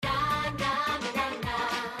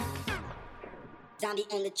Zombie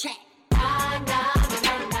on the track.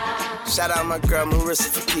 Shout out my girl Marissa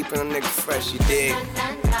for keeping a nigga fresh, you dig?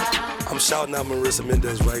 I'm shouting out Marissa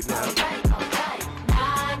Mendez right now.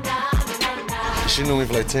 She knew me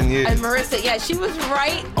for like 10 years. And Marissa, yeah, she was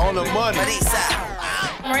right on the money.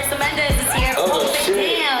 Marissa Mendez is here. Oh,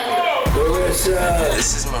 shit. Damn. Marissa.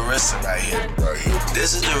 This is Marissa right here.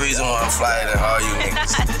 This is the reason why I'm flyer than all you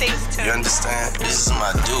niggas. Thanks, too. You understand? This is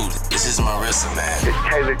my dude. This is Marissa, man. It's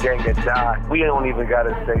Taylor Gang and Die. We don't even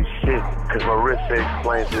gotta say shit, cause Marissa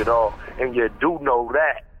explains it all. And you do know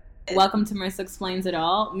that. Welcome to Marissa Explains It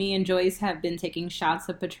All. Me and Joyce have been taking shots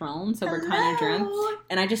of Patron, so we're kind of drunk.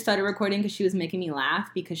 And I just started recording because she was making me laugh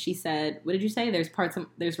because she said, what did you say?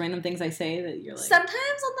 There's random things I say that you're like... Sometimes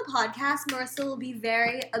on the podcast, Marissa will be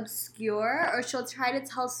very obscure, or she'll try to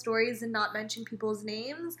tell stories and not mention people's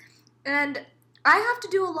names. And I have to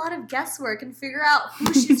do a lot of guesswork and figure out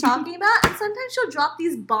who she's talking about. And sometimes she'll drop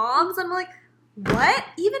these bombs. I'm like, what?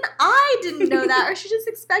 Even I didn't know that, or she just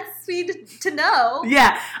expects me to know.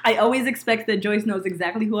 Yeah, I always expect that Joyce knows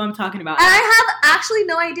exactly who I'm talking about. And I have actually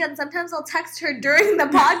no idea, and sometimes I'll text her during the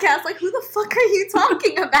podcast, like, who the fuck are you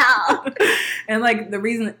talking about? And, like, the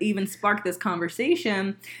reason it even sparked this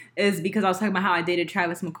conversation is because I was talking about how I dated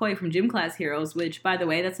Travis McCoy from Gym Class Heroes, which, by the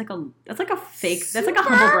way, that's like a humble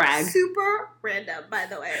brag. Super random, by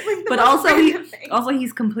the way. Like, but also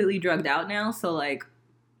he's completely drugged out now, so, like,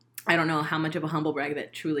 I don't know how much of a humble brag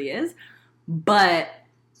that truly is, but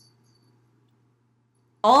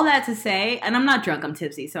all that to say, and I'm not drunk, I'm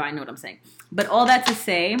tipsy, so I know what I'm saying, but all that to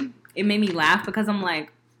say, it made me laugh because I'm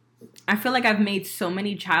like, I feel like I've made so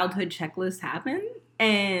many childhood checklists happen,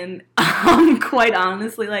 and quite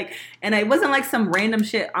honestly, like, and it wasn't like some random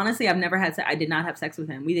shit. Honestly, I did not have sex with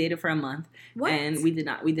him. We dated for a month. What? And we did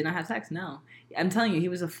not have sex, no. I'm telling you, he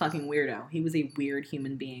was a fucking weirdo. He was a weird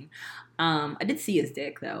human being. I did see his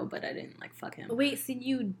dick, though, but I didn't, like, fuck him. Wait, so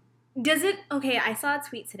okay, I saw a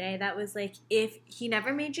tweet today that was like, if he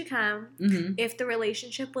never made you come, if the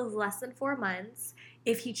relationship was less than 4 months,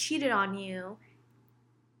 if he cheated on you,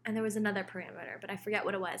 and there was another parameter, but I forget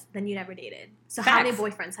what it was, then you never dated. So How many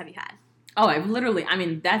boyfriends have you had? Oh,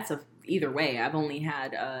 that's either way. I've only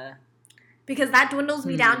had, because that dwindles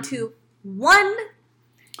me down to 1.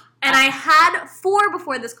 And I had 4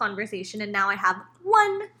 before this conversation, and now I have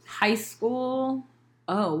 1. High school.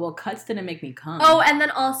 Oh, well, cuts didn't make me come. Oh, and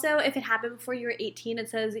then also, if it happened before you were 18, it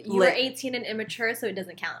says you were 18 and immature, so it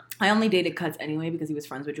doesn't count. I only dated Cuts anyway because he was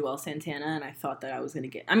friends with Joel Santana, and I thought that I was going to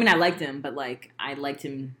get... I mean, I liked him, but, like, I liked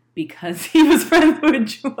him because he was friends with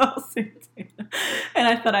Joel Santana. And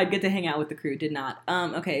I thought I'd get to hang out with the crew. Did not.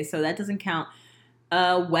 Okay, so that doesn't count.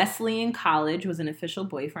 Wesley in college was an official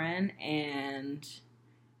boyfriend, and...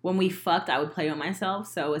 when we fucked, I would play on myself.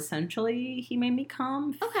 So essentially, he made me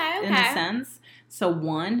come. Okay. In a sense. So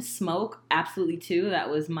 1, Smoke. Absolutely 2. That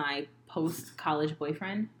was my post-college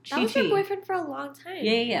boyfriend. That was your boyfriend for a long time.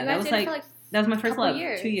 Yeah. That was that was my first love.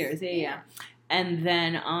 Years. 2 years. Yeah. And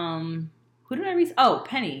then, who did I Oh,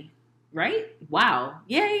 Penny. Right? Wow.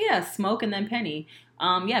 Yeah. Smoke and then Penny.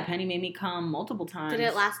 Penny made me come multiple times. Did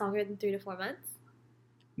it last longer than 3 to 4 months?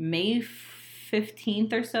 May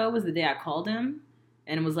 15th or so was the day I called him.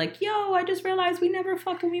 And it was like, yo, I just realized we never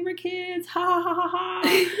fucked when we were kids. Ha, ha, ha, ha.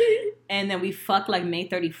 And then we fucked like May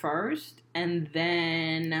 31st. And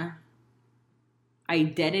then I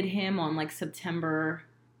deaded him on like September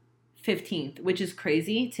 15th, which is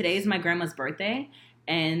crazy. Today is my grandma's birthday.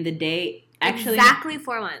 And the day... Actually, exactly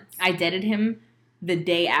 4 months. I deaded him the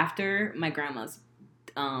day after my grandma's...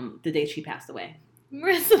 the day she passed away.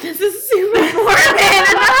 Marissa, this is super morbid, and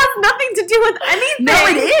that has nothing to do with anything. No,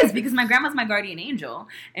 it is, because my grandma's my guardian angel,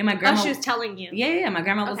 and my grandma... Oh, she was telling you. Yeah, my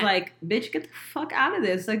grandma was like, bitch, get the fuck out of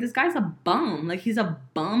this. Like, this guy's a bum. Like, he's a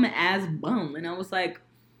bum-ass bum. And I was like,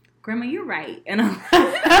 Grandma, you're right. And I'm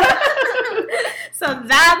So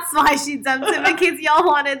that's why she dumped him, in case y'all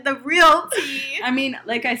wanted the real tea. I mean,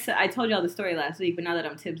 like I said, I told y'all the story last week, but now that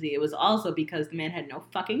I'm tipsy, it was also because the man had no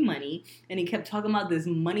fucking money, and he kept talking about this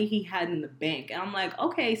money he had in the bank. And I'm like,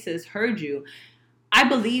 okay, sis, heard you. I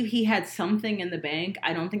believe he had something in the bank.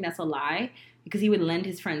 I don't think that's a lie, because he would lend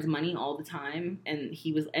his friends money all the time, and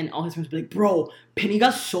all his friends would be like, bro, Penny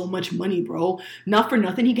got so much money, bro. Not for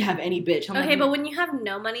nothing, he could have any bitch. I'm okay, but when you have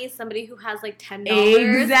no money, somebody who has like $10,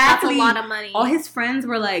 exactly. That's a lot of money. All his friends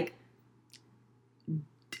were like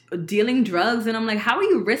dealing drugs, and I'm like, how are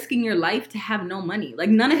you risking your life to have no money? Like,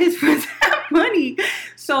 none of his friends have money.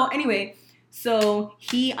 So anyway, so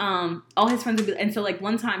he, all his friends would be, and so like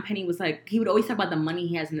one time Penny was like, he would always talk about the money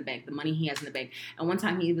he has in the bank, and one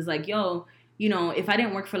time he was like, yo, you know, if I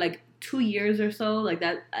didn't work for like 2 years or so, like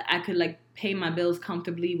that, I could like pay my bills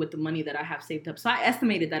comfortably with the money that I have saved up. So I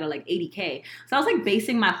estimated that at like $80K. So I was like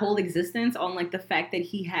basing my whole existence on like the fact that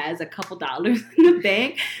he has a couple dollars in the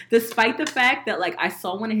bank, despite the fact that like I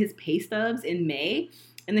saw one of his pay stubs in May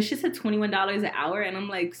and the shit said $21 an hour, and I'm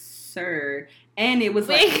like, sir, and it was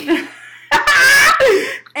like,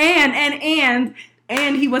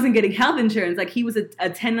 and he wasn't getting health insurance. Like he was a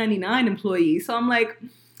 1099 employee. So I'm like,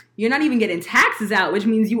 you're not even getting taxes out, which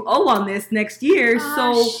means you owe on this next year.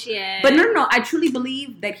 Shit. But no, I truly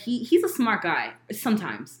believe that he's a smart guy.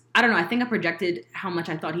 Sometimes. I don't know. I think I projected how much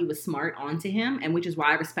I thought he was smart onto him, and which is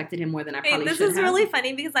why I respected him more than I probably should have. This is really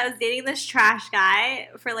funny because I was dating this trash guy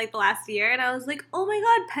for like the last year, and I was like, oh my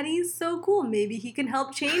god, Penny's so cool. Maybe he can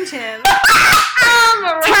help change him.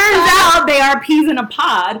 Turns out they are peas in a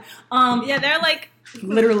pod. Yeah, they're like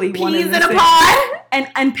literally one peas in a pod.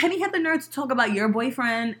 And Penny had the nerve to talk about your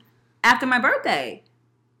boyfriend after my birthday.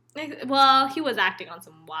 Well, he was acting on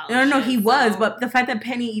some wild No, shit, he was. But the fact that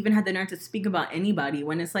Penny even had the nerve to speak about anybody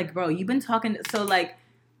when it's like, bro, you've been talking. So, like,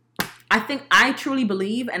 I truly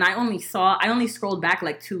believe, and I only scrolled back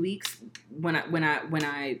like 2 weeks when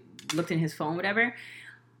I looked in his phone, whatever.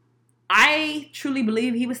 I truly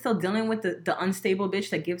believe he was still dealing with the unstable bitch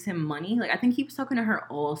that gives him money. Like, I think he was talking to her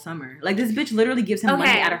all summer. Like, this bitch literally gives him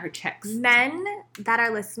money out of her checks. Men that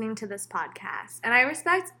are listening to this podcast, and I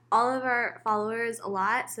respect all of our followers a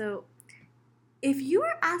lot, so if you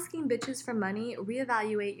are asking bitches for money,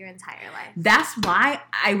 reevaluate your entire life. That's why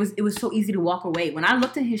it was so easy to walk away. When I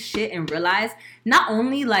looked at his shit and realized, not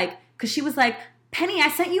only, like, because she was like, Penny, I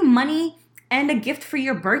sent you money and a gift for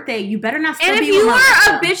your birthday. You better not still be with my And if you are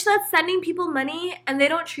sister. a bitch that's sending people money and they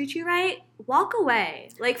don't treat you right, walk away.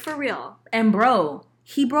 Like, for real. And bro,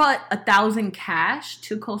 he brought 1,000 cash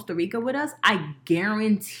to Costa Rica with us. I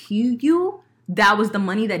guarantee you that was the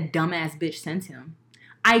money that dumbass bitch sent him.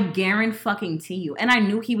 I guarantee you. And I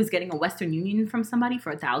knew he was getting a Western Union from somebody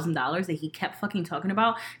for $1,000 that he kept fucking talking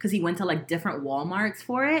about because he went to like different Walmarts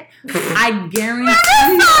for it. I guarantee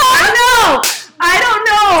I don't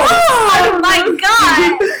know. Oh my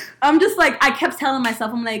god. I'm just like, I kept telling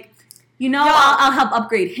myself, I'm like, you know, I'll help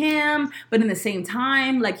upgrade him, but in the same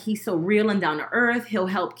time, like, he's so real and down to earth. He'll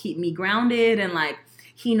help keep me grounded, and like,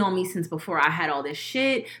 he know me since before I had all this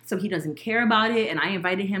shit, so he doesn't care about it. And I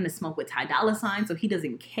invited him to smoke with Ty Dolla $ign, so he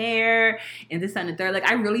doesn't care. And this, that, and the third. Like,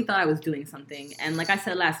 I really thought I was doing something. And like I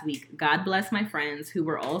said last week, God bless my friends who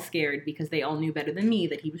were all scared because they all knew better than me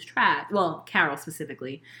that he was trash. Well, Carol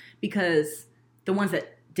specifically, because the ones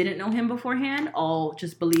that didn't know him beforehand all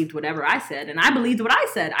just believed whatever I said. And I believed what I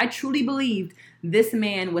said. I truly believed this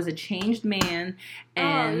man was a changed man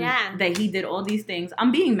and that he did all these things. I'm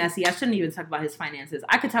being messy. I shouldn't even talk about his finances.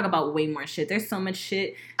 I could talk about way more shit. There's so much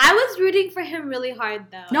shit. I was rooting for him really hard,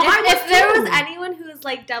 though. No, if there was anyone who's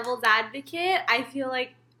like devil's advocate, I feel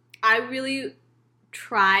like I really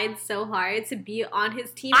tried so hard to be on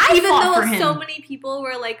his team, even though so many people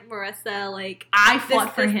were like, Marissa, like, I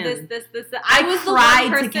fought for him. I was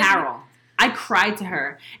cried to Carol. I cried to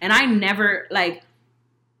her, and I never like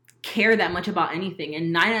care that much about anything.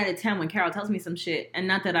 And 9 out of 10 when Carol tells me some shit, and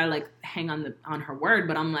not that I like hang on her word,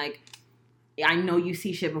 but I'm like, I know you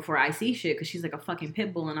see shit before I see shit, because she's like a fucking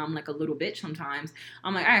pit bull and I'm like a little bitch sometimes.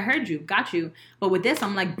 I'm like, I heard you, got you. But with this,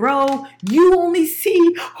 I'm like, bro, you only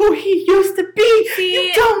see who he used to be.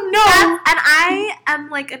 You don't know. And I am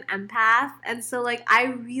like an empath, and so like I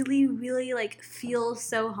really, really like feel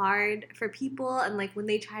so hard for people, and like when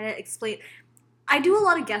they try to explain, I do a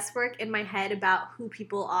lot of guesswork in my head about who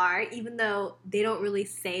people are, even though they don't really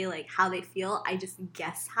say like how they feel. I just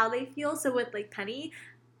guess how they feel. So with like Penny,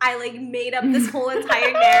 I like made up this whole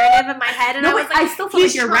entire narrative in my head, and I was like, I still feel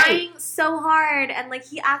he's like you're trying right. so hard, and like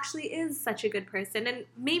he actually is such a good person, and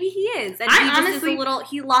maybe he is, and I he honestly, just is a little,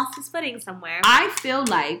 he lost his footing somewhere. I feel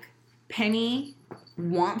like Penny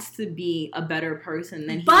wants to be a better person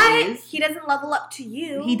than he is. But he doesn't level up to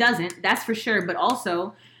you. He doesn't, that's for sure. But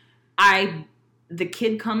also, the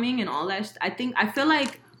kid coming and all that, I feel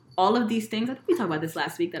like all of these things, I think we talked about this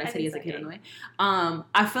last week that I said he has a kid on the way.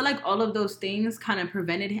 I feel like all of those things kind of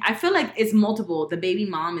prevented him. I feel like it's multiple. The baby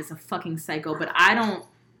mom is a fucking psycho, but I don't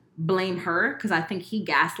blame her because I think he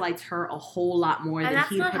gaslights her a whole lot more than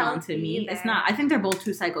he put on to me. Either. It's not. I think they're both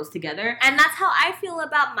two psychos together. And that's how I feel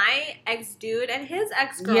about my ex-dude and his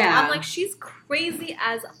ex-girl. Yeah. I'm like, she's crazy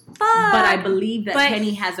as fuck. But I believe that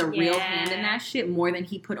Penny has a real hand in that shit more than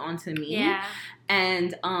he put on to me. Yeah.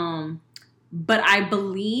 And, but I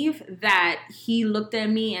believe that he looked at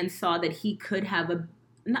me and saw that he could have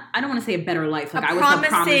I don't want to say a better life. Like I was the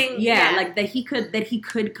promise. Yeah, like that he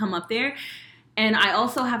could come up there. And I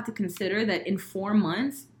also have to consider that in 4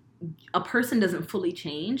 months, a person doesn't fully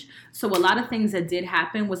change. So a lot of things that did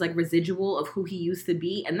happen was like residual of who he used to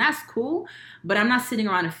be. And that's cool. But I'm not sitting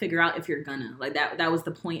around to figure out if you're gonna. Like that was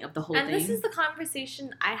the point of the whole thing. And this is the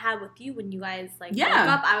conversation I had with you when you guys like Yeah.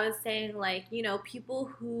 woke up. I was saying like, you know, people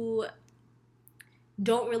who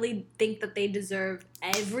don't really think that they deserve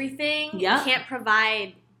everything Yep. can't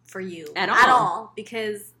provide for you At all.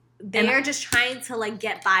 because they're just trying to like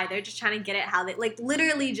get by. They're just trying to get it how they like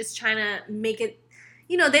literally just trying to make it.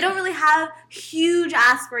 You know, they don't really have huge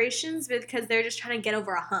aspirations because they're just trying to get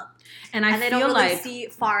over a hump. And I they feel don't really like see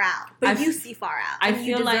far out. But you see far out. I and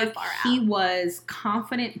you feel deserve like far he out. was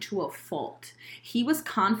confident to a fault. He was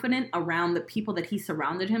confident around the people that he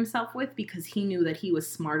surrounded himself with because he knew that he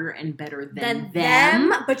was smarter and better than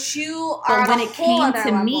them. But you But are when a it whole came other to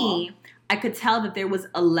level. me, I could tell that there was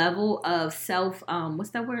a level of self. What's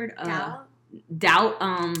that word?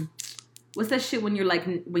 Doubt. What's that shit when you're like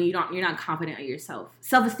when you're not confident in yourself?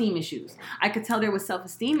 Self-esteem issues. I could tell there was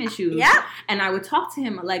self-esteem issues. Yeah. And I would talk to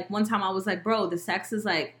him like one time I was like, bro, the sex is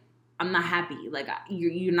like, I'm not happy. Like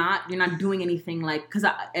you're not doing anything like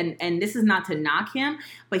and this is not to knock him,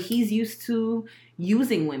 but he's used to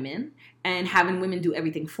using women and having women do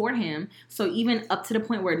everything for him. So even up to the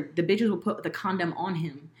point where the bitches would put the condom on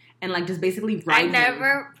him and like just basically ride him.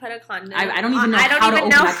 never put a condom. I don't even know I don't how to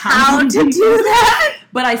even open know that how condom. to do that.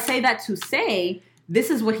 But I say that to say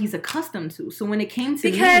this is what he's accustomed to. So when it came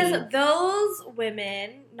to Because me, those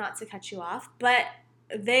women, not to cut you off, but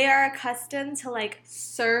they are accustomed to like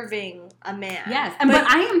serving a man. yes, but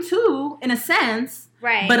I am too in a sense,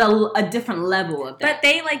 right? but a different level of that. But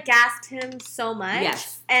they like gassed him so much,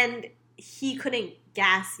 Yes. and he couldn't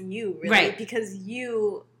gas you really, Right. because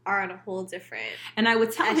you are on a whole different. And I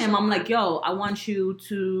would tell him, echelon. I'm like, yo, I want you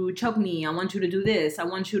to choke me. I want you to do this. I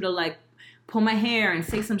want you to like pull my hair and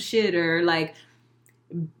say some shit or like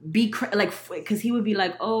because he would be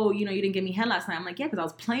like, oh, you know, you didn't give me head last night. I'm like, yeah, because I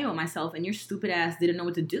was playing with myself and your stupid ass didn't know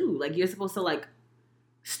what to do. Like, you're supposed to like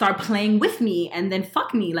start playing with me and then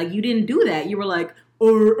fuck me. Like, you didn't do that. You were like,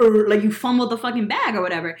 or like you fumbled the fucking bag or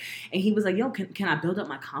whatever. And he was like, yo, can I build up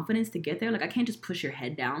my confidence to get there? Like, I can't just push your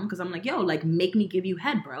head down. Because I'm like, yo, like, make me give you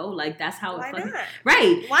head, bro. Like, that's how Why it fucking... not?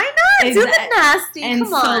 Right. Why not? Do the nasty. And Come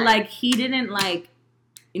so, on. like, he didn't, like,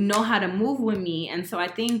 know how to move with me. And so I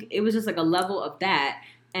think it was just, like, a level of that.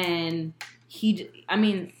 And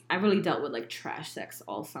I really dealt with, like, trash sex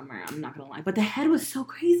all summer. I'm not going to lie. But the head was so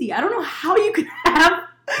crazy. I don't know how you could have...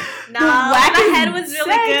 No, wackest the head was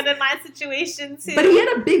really sex. good in my situation too. But he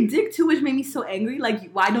had a big dick too, which made me so angry. Like,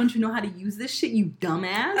 why don't you know how to use this shit, you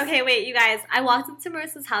dumbass? Okay, wait, you guys. I walked into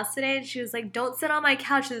Marissa's house today and she was like, don't sit on my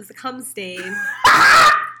couch, there's a cum stain.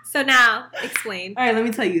 So now, explain. All right, let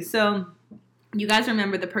me tell you. So, you guys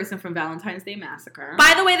remember the person from Valentine's Day Massacre?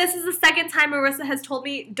 By the way, this is the second time Marissa has told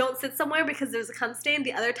me don't sit somewhere because there's a cum stain.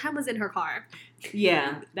 The other time was in her car.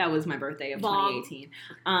 Yeah, that was my birthday of Bomb.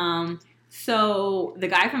 2018. So the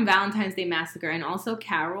guy from Valentine's Day Massacre and also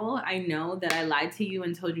Carol, I know that I lied to you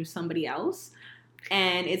and told you somebody else.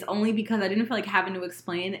 And it's only because I didn't feel like having to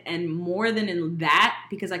explain, and more than in that,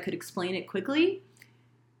 because I could explain it quickly,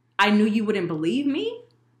 I knew you wouldn't believe me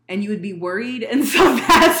and you would be worried. And so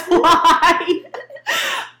that's why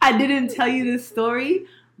I didn't tell you this story.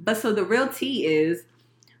 But so the real tea is,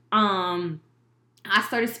 I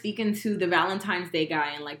started speaking to the Valentine's Day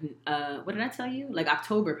guy in, like, what did I tell you? Like,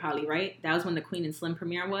 October, probably, right? That was when the Queen and Slim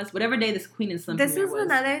premiere was. Whatever day this Queen and Slim This premiere is was.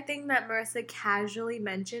 another thing that Marissa casually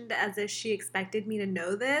mentioned as if she expected me to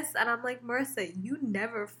know this. And I'm like, Marissa, you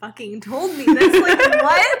never fucking told me this. Like,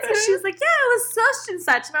 what? And she was like, yeah, it was such and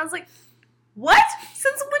such. And I was like, what?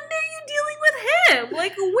 Since when are you dealing with him?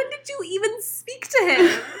 Like, when did you even speak to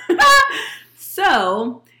him?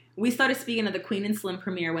 So, we started speaking of the Queen and Slim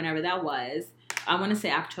premiere whenever that was. I want to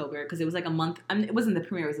say October, because it was like a month. It wasn't the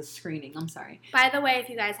premiere, it was a screening. I'm sorry. By the way, if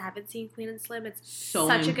you guys haven't seen Queen and Slim, it's So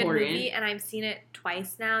such a good important. movie, and I've seen it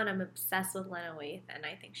twice now, and I'm obsessed with Lena Waithe, and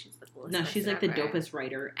I think she's the coolest. No, she's like the person ever. dopest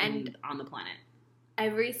writer on the planet.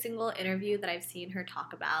 Every single interview that I've seen her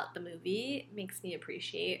talk about the movie makes me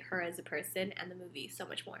appreciate her as a person and the movie so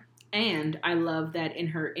much more. And I love that in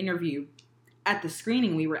her interview at the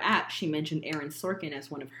screening we were at, she mentioned Aaron Sorkin as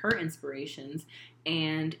one of her inspirations.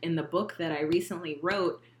 And in the book that I recently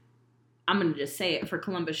wrote, I'm going to just say it for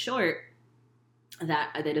Columbus Short,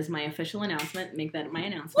 that is my official announcement. Make that my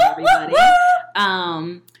announcement, everybody.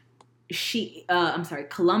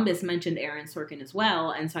 Columbus mentioned Aaron Sorkin as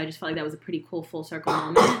well. And so I just felt like that was a pretty cool full circle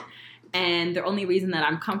moment. And the only reason that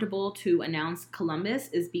I'm comfortable to announce Columbus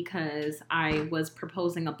is because I was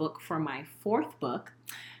proposing a book for my fourth book.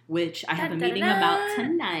 which I have a meeting about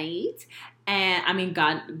tonight. And I mean,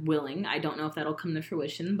 God willing, I don't know if that'll come to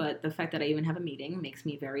fruition, but the fact that I even have a meeting makes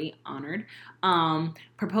me very honored.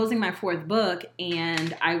 Proposing my 4th book,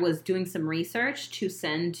 and I was doing some research to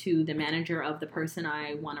send to the manager of the person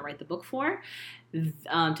I want to write the book for,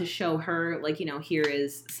 to show her, like, you know, here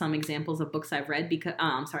is some examples of books I've read because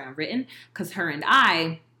I've written, because her and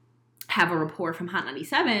I have a rapport from Hot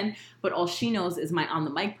 97, but all she knows is my on the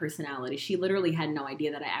mic personality. She literally had no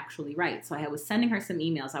idea that I actually write. So I was sending her some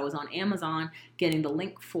emails. I was on Amazon getting the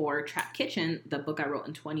link for Trap Kitchen, the book I wrote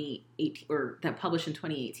in 2018, or that published in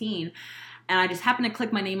 2018. And I just happened to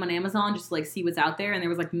click my name on Amazon just to, like, see what's out there. And there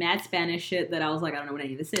was, like, mad Spanish shit that I was like, I don't know what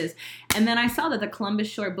any of this is. And then I saw that the Columbus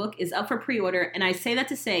Shore book is up for pre-order. And I say that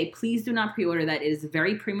to say, please do not pre-order that. It is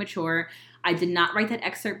very premature. I did not write that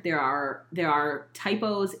excerpt. There are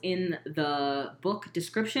typos in the book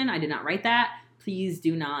description. I did not write that. Please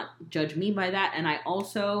do not judge me by that. And I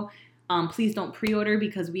also, please don't pre-order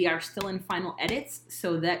because we are still in final edits.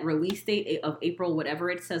 So that release date of April, whatever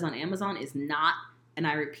it says on Amazon, is not, and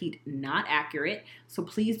I repeat, not accurate. So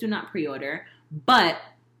please do not pre-order. But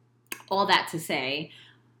all that to say,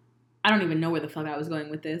 I don't even know where the fuck I was going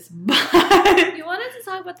with this. But you wanted to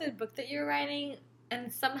talk about the book that you're writing,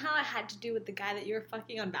 and somehow it had to do with the guy that you were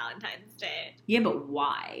fucking on Valentine's Day. Yeah, but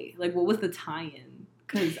why? Like, what was the tie-in?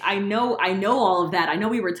 Because I know all of that. I know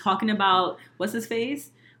we were talking about, what's his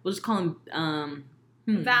face? We'll just call him,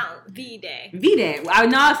 V-Day. V-Day. I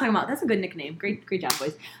know I was talking about, that's a good nickname. Great job,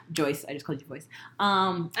 Joyce. Joyce, I just called you Joyce.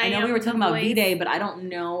 I know we were talking about V-Day, but I don't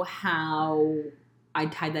know how I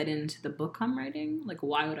tied that into the book I'm writing. Like,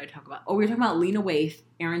 why would I talk about, we were talking about Lena Waithe,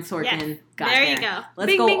 Aaron Sorkin. Yes, got there you go. Let's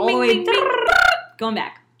bing, go bing, all the bing, way. Bing, bing. Going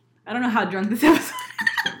back. I don't know how drunk this episode.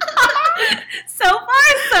 So far,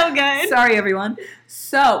 so good. Sorry, everyone.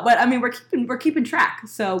 So, but I mean, we're keeping track.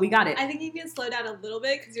 So we got it. I think you can slow down a little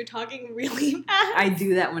bit because you're talking really fast. I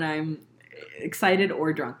do that when I'm excited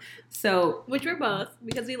or drunk. So, which we're both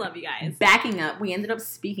because we love you guys. Backing up, we ended up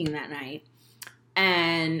speaking that night,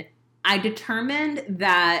 and I determined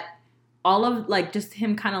that all of, like, just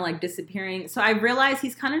him kind of like disappearing. So I realized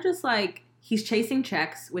he's kind of just like, he's chasing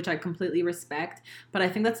checks, which I completely respect, but I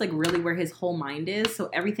think that's, like, really where his whole mind is. So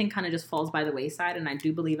everything kind of just falls by the wayside, and I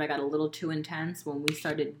do believe I got a little too intense when we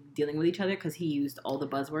started dealing with each other because he used all the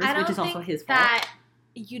buzzwords, which is also his fault. That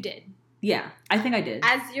you did. Yeah, I think I did.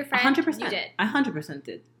 As your friend, 100%. you did. I 100%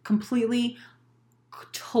 did. Completely,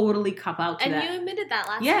 totally cop out to and that. And you admitted that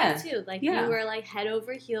last night, too. Like, you were, like, head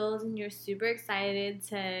over heels, and you're super excited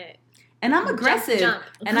to... And I'm aggressive. Jump.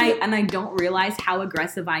 And I don't realize how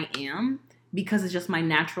aggressive I am because it's just my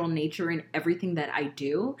natural nature in everything that I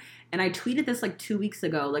do. And I tweeted this like 2 weeks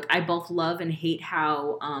ago. Like, I both love and hate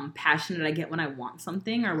how passionate I get when I want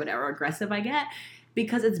something or whatever aggressive I get.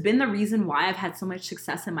 Because it's been the reason why I've had so much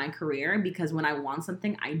success in my career. Because when I want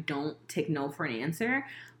something, I don't take no for an answer.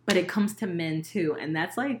 But it comes to men too. And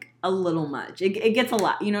that's like a little much. It gets a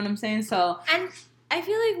lot. You know what I'm saying? So... And I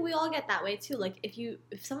feel like we all get that way too. Like,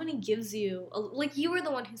 if somebody gives you, like, you were the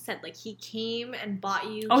one who said, like, he came and bought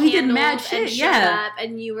you he did mad shit, and showed up,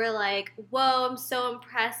 and you were like, whoa, I'm so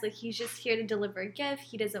impressed. Like, he's just here to deliver a gift.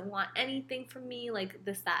 He doesn't want anything from me, like,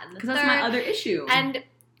 this, that, and the third. Because that's my other issue. And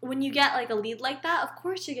when you get, like, a lead like that, of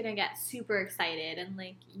course you're going to get super excited. And,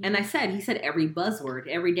 like... And he said every buzzword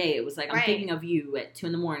every day. It was like, I'm thinking of you at 2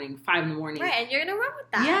 a.m, 5 a.m. Right, and you're going to run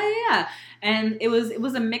with that. Yeah. And it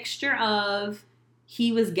was a mixture of...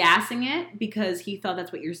 He was gassing it because he thought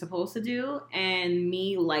that's what you're supposed to do, and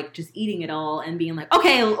me, like, just eating it all and being like,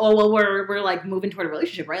 okay, we're like moving toward a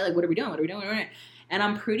relationship, right? Like, what are we doing? And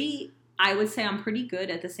I would say I'm pretty good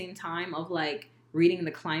at the same time of, like, reading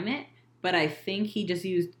the climate, but I think he just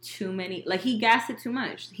used too many, like, he gassed it too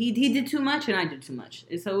much. He did too much and I did too much.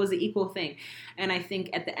 So it was an equal thing. And I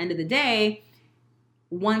think at the end of the day,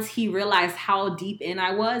 once he realized how deep in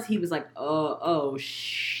I was, he was like, oh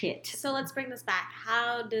shit. So let's bring this back.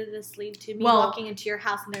 How did this lead to me walking into your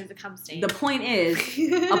house and there's a cum stain? The point is,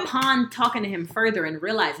 upon talking to him further and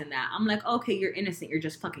realizing that, I'm like, okay, you're innocent. You're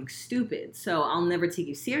just fucking stupid. So I'll never take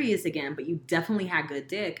you serious again, but you definitely had good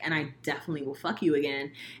dick, and I definitely will fuck you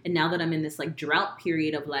again. And now that I'm in this, like, drought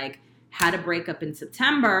period of, like, had a breakup in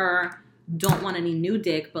September... Don't want any new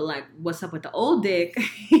dick, but, like, what's up with the old dick?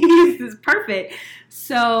 This is perfect.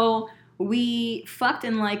 So we fucked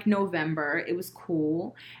in, like, November. It was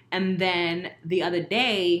cool. And then the other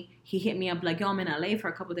day, he hit me up like, yo, I'm in LA for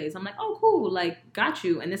a couple days. I'm like, oh, cool. Like, got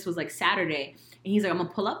you. And this was, like, Saturday. And he's like, I'm going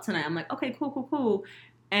to pull up tonight. I'm like, okay, cool.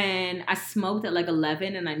 And I smoked at, like,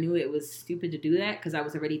 11, and I knew it was stupid to do that because I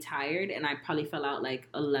was already tired, and I probably fell out, like,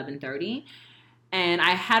 11:30. And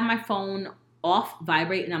I had my phone off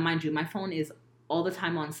vibrate. Now, mind you, my phone is all the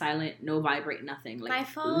time on silent, no vibrate, nothing. Like my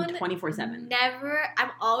phone 24/7. Never.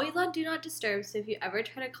 I'm always on do not disturb. So if you ever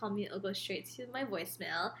try to call me, it'll go straight to my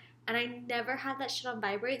voicemail. And I never had that shit on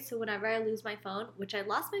vibrate. So whenever I lose my phone, which I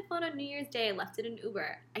lost my phone on New Year's Day, I left it in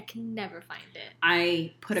Uber. I can never find it.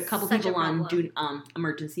 I put a couple Such a people on problem.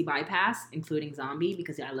 emergency bypass, including Zombie,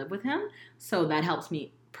 because I live with him. So that helps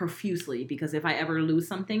me profusely, because if I ever lose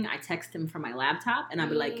something, I text him from my laptop and I'll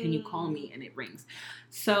be like, can you call me? And it rings.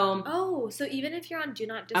 So so even if you're on do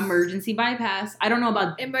not disturb, emergency bypass. I don't know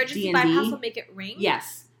about emergency D&D. bypass will make it ring.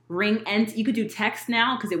 Yes. Ring, and you could do text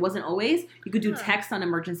now because it wasn't always. You could do Huh. text on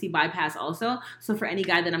emergency bypass also. So for any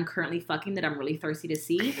guy that I'm currently fucking that I'm really thirsty to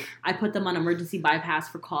see, I put them on emergency bypass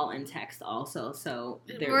for call and text also. So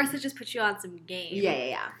Marissa just put you on some game.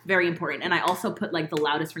 yeah. Very important. And I also put like the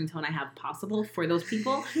loudest ringtone I have possible for those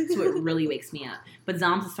people. So it really wakes me up. But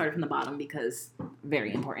Zoms started from the bottom because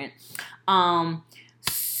very important.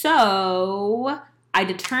 So I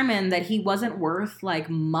determined that he wasn't worth like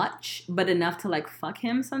much, but enough to like fuck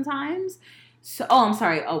him sometimes. So, I'm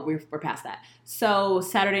sorry. Oh, we're past that. So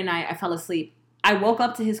Saturday night, I fell asleep. I woke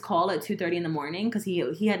up to his call at 2:30 in the morning because he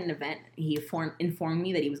had an event. He informed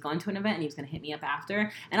me that he was going to an event and he was going to hit me up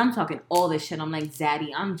after. And I'm talking all this shit. I'm like, Zaddy,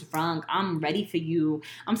 I'm drunk. I'm ready for you.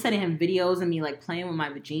 I'm sending him videos of me like playing with my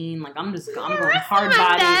vagine. Like I'm going hard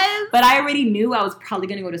body. But I already knew I was probably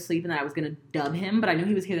going to go to sleep and that I was going to dub him. But I knew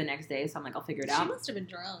he was here the next day. So I'm like, I'll figure it out. She must have been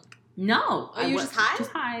drunk. No. Oh, you were just high?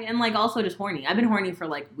 Just high. And like also just horny. I've been horny for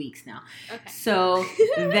like weeks now. Okay. So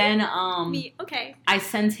then Me, okay. I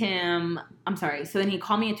sent him, I'm sorry. So then he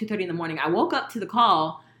called me at 2:30 in the morning. I woke up to the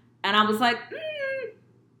call and I was like,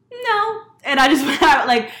 no. And I just went out,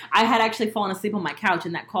 like I had actually fallen asleep on my couch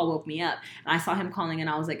and that call woke me up. And I saw him calling and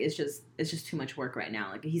I was like, it's just too much work right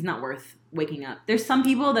now. Like he's not worth waking up. There's some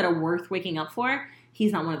people that are worth waking up for.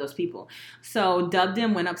 He's not one of those people. So dubbed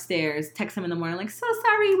him, went upstairs, text him in the morning, like, so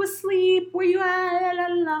sorry, you was asleep. Where you at? La,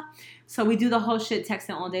 la, la. So we do the whole shit,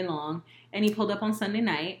 texting all day long. And he pulled up on Sunday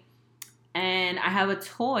night. And I have a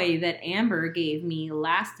toy that Amber gave me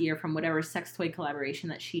last year from whatever sex toy collaboration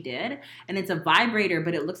that she did. And it's a vibrator,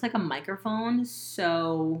 but it looks like a microphone.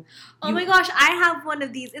 So... Oh my gosh, I have one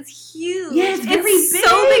of these. It's huge. Yeah, it's very big.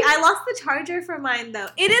 So big. I lost the charger for mine, though.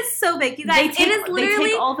 It is so big. You guys, it is literally...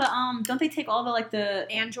 They take all the, don't they take all the, like, the...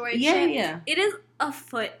 Android Yeah, shit? yeah. It is a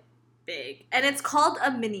foot big. And it's called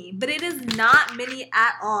a mini. But it is not mini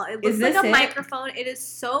at all. It looks like a microphone. It is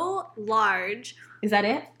so large. Is that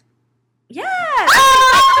it? Yeah.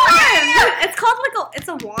 Oh! It's called like it's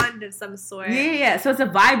a wand of some sort. Yeah. So it's a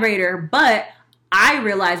vibrator, but I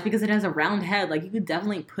realized because it has a round head, like you could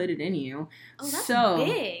definitely put it in you. Oh, that's so,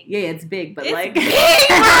 big. Yeah, it's big, but It's like, big.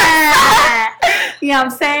 you know what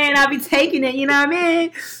I'm saying? I'll be taking it. You know what I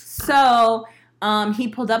mean? So. He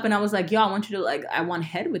pulled up and I was like, yo, I want you to like, I want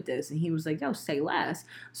head with this. And he was like, yo, say less.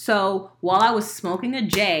 So while I was smoking a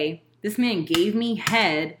J, this man gave me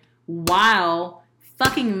head while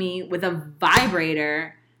fucking me with a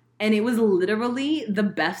vibrator, and it was literally the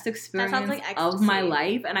best experience of my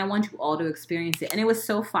life, and I want you all to experience it. And it was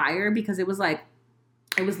so fire because it was like,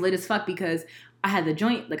 it was lit as fuck because I had the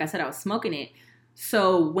joint, like I said, I was smoking it.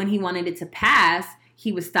 So when he wanted it to pass,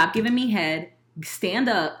 he would stop giving me head, stand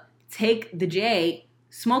up, take the J,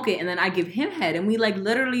 smoke it, and then I give him head, and we like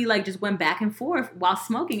literally like just went back and forth while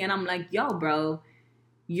smoking. And I'm like, yo, bro,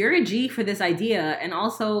 you're a G for this idea. And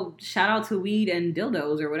also shout out to weed and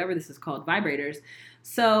dildos or whatever this is called, vibrators.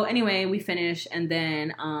 So anyway, we finished, and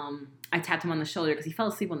then I tapped him on the shoulder because he fell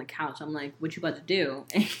asleep on the couch. I'm like, what you about to do?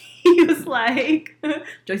 And he was like,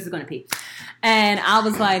 Joyce is gonna pee. And I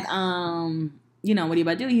was like, you know, what are you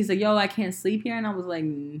about to do? He's like, yo, I can't sleep here. And I was like,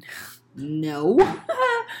 no.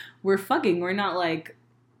 We're fucking. We're not like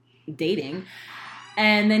dating.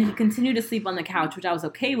 And then he continued to sleep on the couch, which I was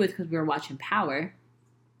okay with because we were watching Power.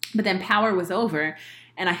 But then Power was over,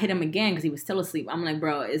 and I hit him again because he was still asleep. I'm like,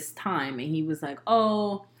 bro, it's time. And he was like,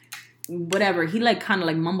 oh, whatever. He like kind of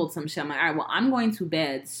like mumbled some shit. I'm like, all right, well, I'm going to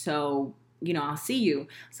bed, so, you know, I'll see you.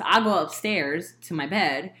 So I go upstairs to my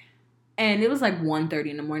bed, and it was like 1:30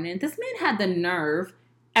 in the morning. This man had the nerve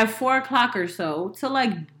at 4 o'clock or so to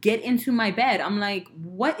like get into my bed. I'm like,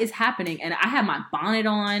 what is happening? And I had my bonnet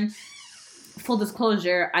on. Full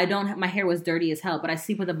disclosure, my hair was dirty as hell, but I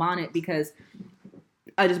sleep with a bonnet because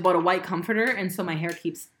I just bought a white comforter, and so my hair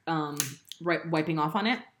keeps wiping off on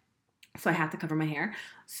it. So I have to cover my hair.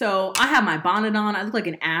 So I have my bonnet on. I look like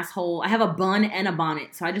an asshole. I have a bun and a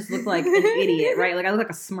bonnet. So I just look like an idiot, right? Like I look like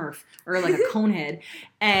a Smurf or like a conehead.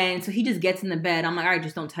 And so he just gets in the bed. I'm like, all right,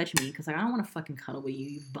 just don't touch me. Because like, I don't want to fucking cuddle with you,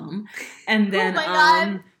 you bum. And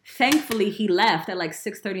then, thankfully he left at like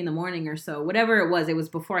 6:30 in the morning or so, whatever it was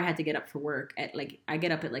before I had to get up for work at like, I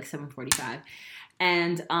get up at like 7:45.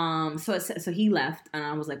 And so he left, and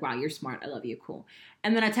I was like, wow, you're smart. I love you. Cool.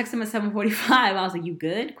 And then I texted him at 7:45. I was like, you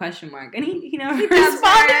good? Question mark. And he never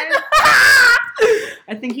responded.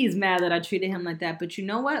 I think he's mad that I treated him like that. But you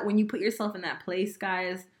know what? When you put yourself in that place,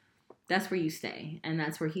 guys, that's where you stay. And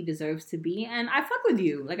that's where he deserves to be. And I fuck with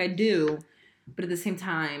you. Like, I do. But at the same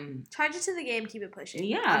time, charge it to the game, keep it pushing.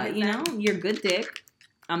 Yeah, you know, you're good dick.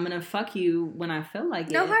 I'm going to fuck you when I feel like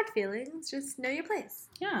it. No hard feelings. Just know your place.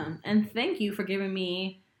 Yeah. And thank you for giving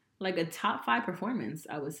me like a top 5 performance,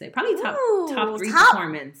 I would say. Probably top 3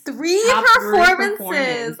 performance. Top 3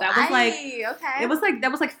 performances. That was okay. It was like,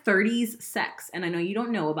 that was like 30s sex. And I know you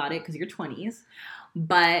don't know about it because you're 20s.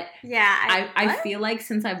 But yeah, I feel like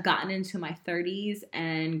since I've gotten into my 30s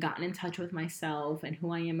and gotten in touch with myself and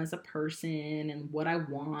who I am as a person and what I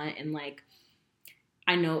want, and like,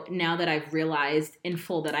 I know now that I've realized in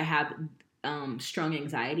full that I have strong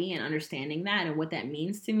anxiety, and understanding that and what that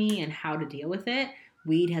means to me and how to deal with it,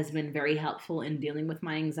 weed has been very helpful in dealing with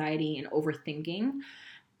my anxiety and overthinking.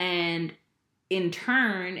 And in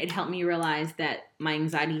turn, it helped me realize that my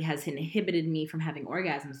anxiety has inhibited me from having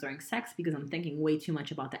orgasms during sex because I'm thinking way too much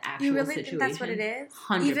about the actual situation. You really think that's what it is?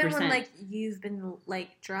 100%. Even when, like, you've been,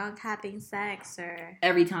 like, drunk having sex or...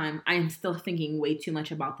 Every time, I am still thinking way too much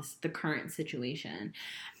about the current situation.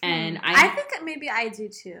 And I think maybe I do,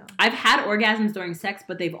 too. I've had orgasms during sex,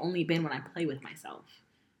 but they've only been when I play with myself.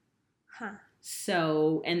 Huh.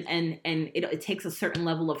 So, and it takes a certain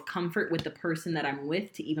level of comfort with the person that I'm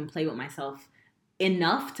with to even play with myself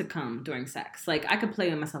enough to come during sex. Like, I could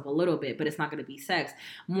play with myself a little bit, but it's not going to be sex.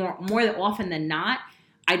 More often than not,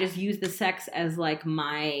 I just use the sex as like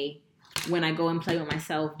when I go and play with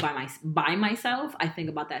myself by myself, I think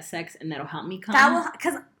about that sex and that'll help me come. I'll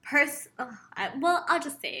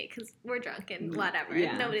just say it because we're drunk and whatever.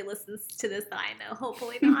 Yeah. Nobody listens to this that I know.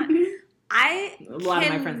 Hopefully not. I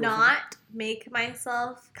cannot make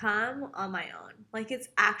myself come on my own. Like, it's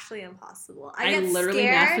actually impossible. I literally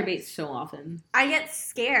masturbate so often. I get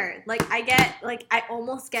scared. Like, I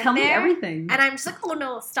almost get Tell there. Tell me everything. And I'm just like, oh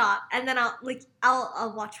no, stop. And then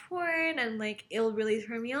I'll watch porn and like, it'll really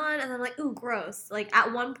turn me on. And I'm like, ooh, gross. Like,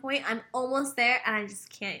 at one point, I'm almost there and I just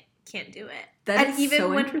can't do it. That is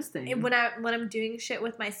so interesting. When I'm doing shit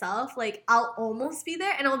with myself, like, I'll almost be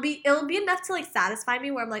there and it'll be enough to like satisfy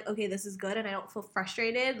me where I'm like, okay, this is good and I don't feel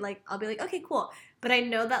frustrated. Like, I'll be like, okay, cool. But I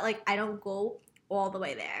know that like I don't go all the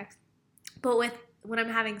way there. But when I'm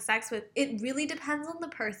having sex with, it really depends on the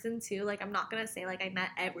person too. Like, I'm not gonna say like I nut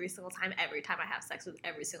every time I have sex with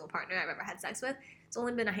every single partner I've ever had sex with. It's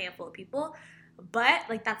only been a handful of people. But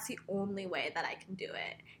like, that's the only way that I can do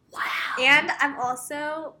it. Wow. And I'm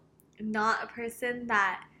also not a person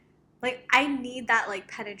that, like, I need that like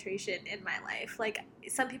penetration in my life. Like,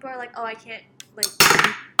 some people are like, oh, I can't, like,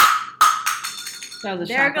 that was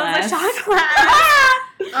a there shot goes glass. a shot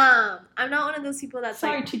glass. I'm not one of those people that's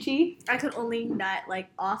sorry, like, Chichi. I could only nut like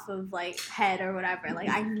off of like head or whatever. Like,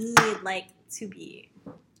 I need like to be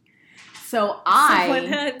someone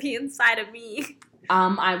to be inside of me.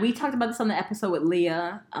 We talked about this on the episode with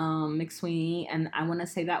Leah McSweeney, and I want to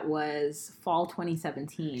say that was fall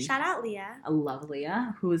 2017. Shout out Leah. I love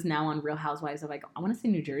Leah, who is now on Real Housewives of, like, I want to say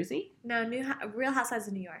New Jersey? No, Real Housewives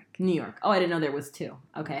of New York. New York. Oh, I didn't know there was 2.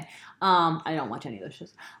 Okay. I don't watch any of those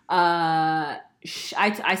shows. I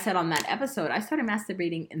said on that episode, I started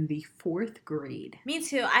masturbating in the 4th grade. Me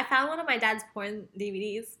too. I found one of my dad's porn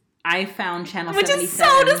DVDs. I found Channel Which 77. Which is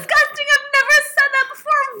so disgusting. I've never said that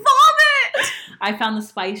before. Vomit! I found the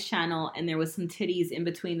Spice Channel, and there was some titties in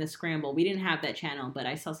between the scramble. We didn't have that channel, but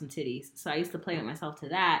I saw some titties. So I used to play with myself to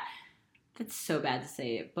that. That's so bad to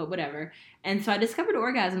say it, but whatever. And so I discovered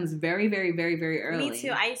orgasms very, very, very, very early. Me too.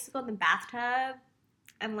 I used to go in the bathtub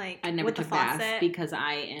and like I never with took the faucet baths because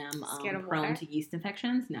I am prone to yeast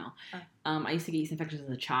infections. No. Oh. I used to get yeast infections as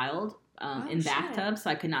a child. In bathtubs,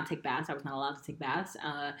 so I could not take baths. I was not allowed to take baths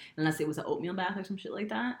unless it was an oatmeal bath or some shit like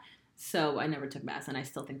that. So I never took baths, and I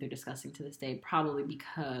still think they're disgusting to this day, probably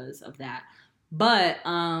because of that. But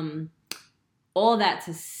all that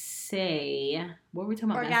to say, what were we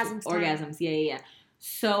talking about? Orgasms. Yeah.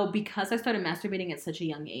 So because I started masturbating at such a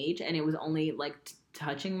young age, and it was only like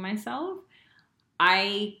touching myself,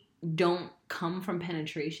 I don't come from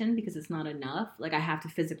penetration because it's not enough. Like, I have to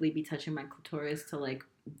physically be touching my clitoris to like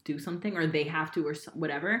do something, or they have to, or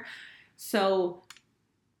whatever. So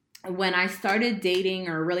when I started dating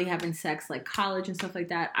or really having sex, like college and stuff like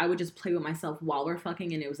that, I would just play with myself while we're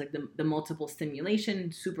fucking, and it was like the multiple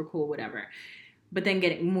stimulation, super cool, whatever. But then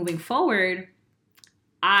moving forward,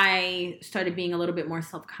 I started being a little bit more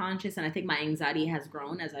self-conscious, and I think my anxiety has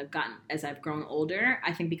grown as I've grown older.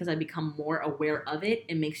 I think because I become more aware of it,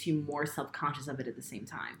 it makes you more self-conscious of it at the same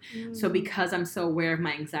time. So because I'm so aware of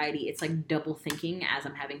my anxiety, it's like double thinking as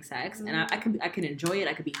I'm having sex, and I could enjoy it.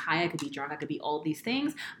 I could be high, I could be drunk, I could be all these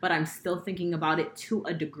things, but I'm still thinking about it to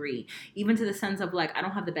a degree, even to the sense of like I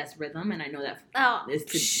don't have the best rhythm, and I know that. I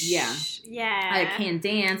can't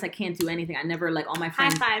dance, I can't do anything. I never like all my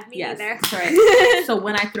friends. High five, me either. Right. So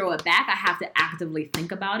when I throw it back, I have to actively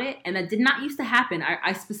think about it. And that did not used to happen.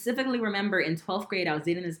 I specifically remember in 12th grade, I was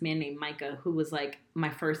dating this man named Micah, who was like my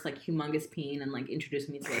first like humongous peen and like introduced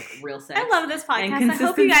me to like real sex. I love this podcast. I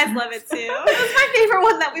hope you guys love it too. It was my favorite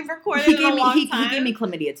one that we've recorded in a long time. He gave me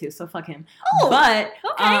chlamydia too, so fuck him. Oh, but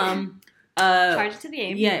okay. Charge it to the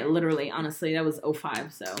game. Yeah, literally, honestly, that was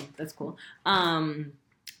 05, so that's cool.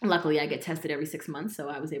 Luckily, I get tested every 6 months, so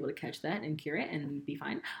I was able to catch that and cure it and be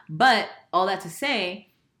fine. But all that to say,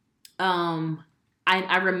 I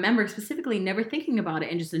remember specifically never thinking about it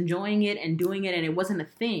and just enjoying it and doing it, and it wasn't a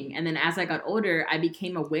thing. And then as I got older, I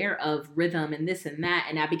became aware of rhythm and this and that,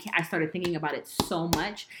 and I started thinking about it so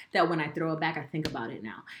much that when I throw it back, I think about it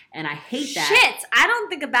now. And I hate that. Shit, I don't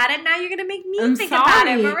think about it now. You're going to make me think about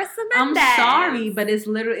it, Marissa Mendez. I'm sorry, but it's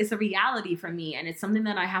a reality for me, and it's something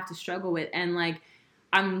that I have to struggle with. And like,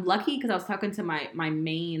 I'm lucky because I was talking to my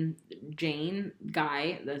main Jane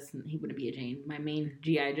guy. He wouldn't be a Jane. My main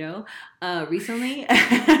G.I. Joe recently.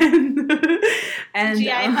 and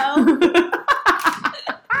G.I. Ho.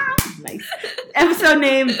 Nice. Episode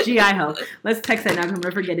name G.I. Ho. Let's text that now because I'm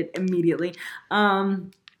going to forget it immedially.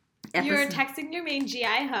 You're texting your main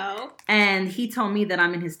G.I. Ho. And he told me that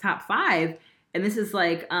I'm in his top 5. And this is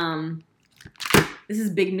like, this is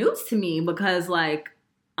big news to me because like,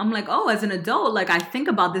 I'm like, oh, as an adult, like I think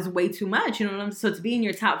about this way too much, you know what I'm saying? So to be in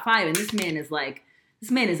your top 5, and this man is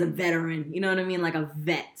a veteran, you know what I mean? Like a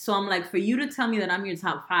vet. So I'm like, for you to tell me that I'm your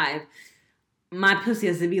top 5, my pussy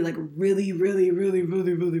has to be like really, really, really,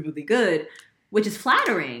 really, really, really good, which is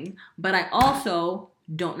flattering. But I also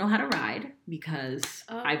don't know how to ride because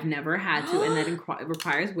I've never had to, and that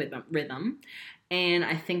requires rhythm. And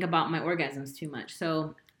I think about my orgasms too much.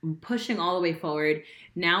 So I'm pushing all the way forward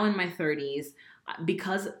now in my 30s.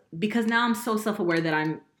 Because now I'm so self-aware that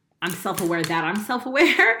I'm self-aware that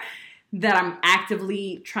I'm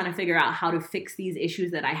actively trying to figure out how to fix these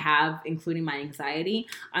issues that I have, including my anxiety.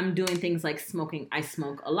 I'm doing things like smoking. I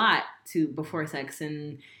smoke a lot before sex,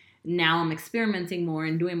 and now I'm experimenting more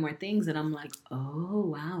and doing more things, and I'm like,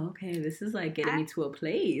 oh, wow, okay, this is like getting me to a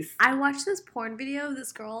place. I watched this porn video of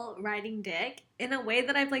this girl riding dick in a way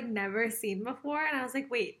that I've like never seen before, and I was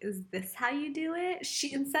like, wait, is this how you do it?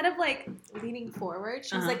 She, instead of like leaning forward,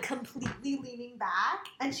 she was like completely leaning back,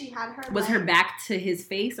 and she had her Was her back to his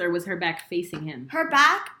face, or was her back facing him? Her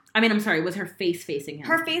back... was her face facing him?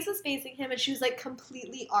 Her face was facing him, and she was, like,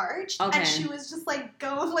 completely arched. Okay. And she was just, like,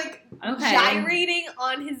 going, like, gyrating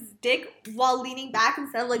on his dick while leaning back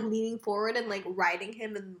instead of, like, leaning forward and, like, riding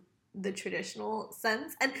him in the traditional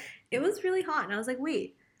sense. And it was really hot. And I was like,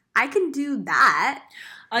 wait, I can do that.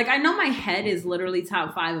 Like, I know my head is literally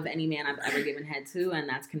top 5 of any man I've ever given head to, and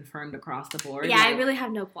that's confirmed across the board. Yeah, like, I really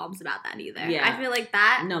have no qualms about that either. Yeah. I feel like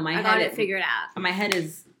that, I got it figured out. My head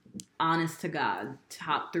is... honest to God,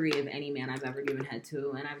 top 3 of any man I've ever given head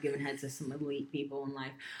to, and I've given head to some elite people in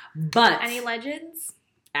life. But any legends?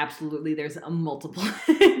 Absolutely, there's a multiple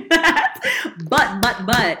in that.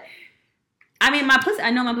 But I mean, my pussy. I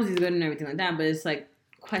know my pussy's good and everything like that, but it's like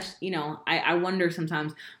I wonder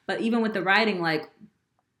sometimes. But even with the riding, like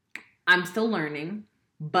I'm still learning.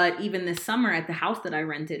 But even this summer at the house that I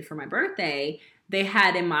rented for my birthday, they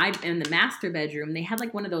had in the master bedroom, they had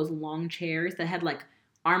like one of those long chairs that had like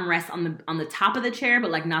armrest on the top of the chair,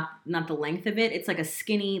 but like not the length of it. It's like a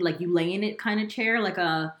skinny, like you lay in it kind of chair, like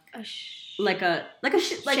a chaise.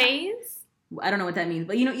 I don't know what that means,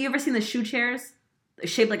 but you ever seen the shoe chairs,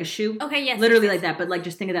 shaped like a shoe? Okay, yes, literally yes. like that, but like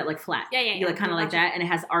just think of that like flat. Yeah. You like kind of like that, and it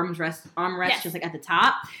has armrest yes. just like at the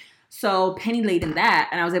top. So Penny laid in that,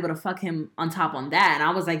 and I was able to fuck him on top on that, and I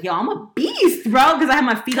was like, yo, I'm a beast, bro, because I had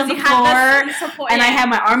my feet on the floor, and I had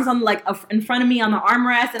my arms on like in front of me on the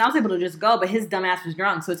armrest, and I was able to just go, but his dumb ass was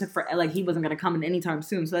drunk, so it took like he wasn't gonna come in anytime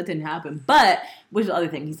soon, so that didn't happen. But which is the other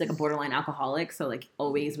thing, he's like a borderline alcoholic, so like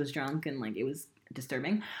always was drunk, and like it was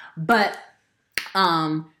disturbing. But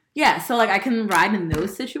yeah, so like I can ride in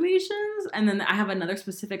those situations, and then I have another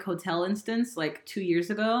specific hotel instance like 2 years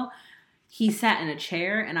ago. He sat in a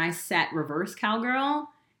chair, and I sat reverse cowgirl,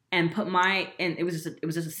 and it was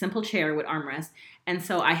just a simple chair with armrest, and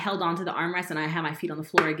so I held onto the armrest, and I had my feet on the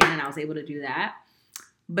floor again, and I was able to do that.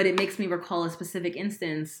 But it makes me recall a specific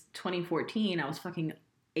instance. 2014, I was fucking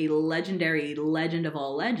a legendary legend of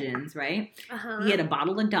all legends, right? Uh-huh. He had a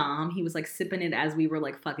bottle of Dom. He was like sipping it as we were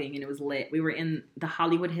like fucking, and it was lit. We were in the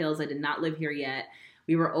Hollywood Hills. I did not live here yet.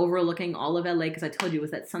 We were overlooking all of LA because I told you it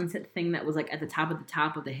was that sunset thing that was like at the top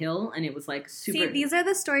of the hill, and it was like super. See, these are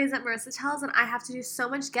the stories that Marissa tells, and I have to do so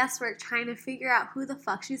much guesswork trying to figure out who the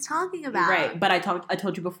fuck she's talking about. Right, but I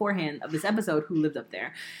told you beforehand of this episode who lived up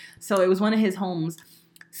there. So it was one of his homes.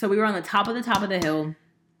 So we were on the top of the hill,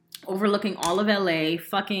 overlooking all of LA,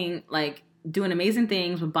 fucking like doing amazing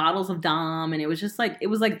things with bottles of Dom, and it was like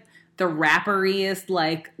the rapperiest,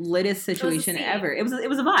 like littest situation ever. It was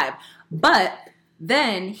a vibe. But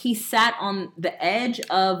then he sat on the edge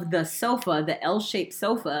of the sofa, the L-shaped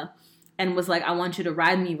sofa, and was like, I want you to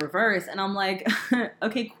ride me reverse. And I'm like,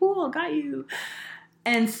 okay, cool, got you.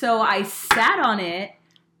 And so I sat on it,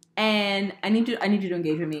 and I need you to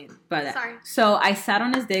engage with me by that. Sorry. So I sat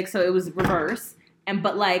on his dick, so it was reverse.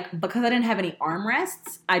 But like, because I didn't have any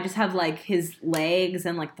armrests, I just have like his legs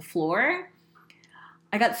and like the floor.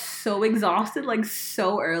 I got so exhausted, like,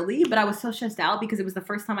 so early, but I was so stressed out because it was the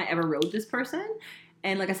first time I ever rode this person.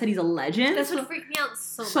 And like I said, he's a legend. This would freak me out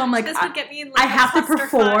so much. So I'm like, this would get me in like I have to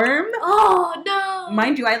perform. Oh, no.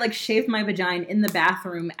 Mind you, I like shaved my vagina in the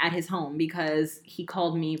bathroom at his home because he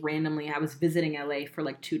called me randomly. I was visiting LA for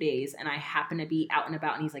like 2 days, and I happened to be out and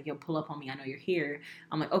about, and he's like, yo, pull up on me. I know you're here.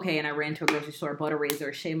 I'm like, okay. And I ran to a grocery store, bought a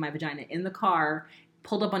razor, shaved my vagina in the car,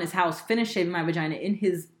 pulled up on his house, finished shaving my vagina in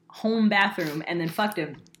his home bathroom, and then fucked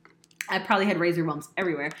him. I probably had razor bumps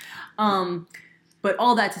everywhere. But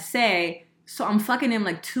all that to say, so I'm fucking him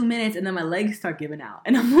like 2 minutes, and then my legs start giving out.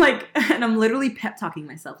 And I'm like, and I'm literally pep talking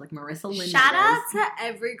myself like Marissa Linda. Shout out to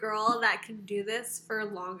every girl that can do this for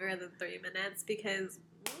longer than 3 minutes because,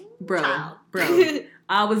 bro,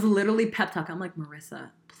 I was literally pep talking. I'm like, Marissa,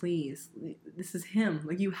 please, this is him.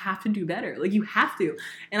 Like, you have to do better. Like, you have to.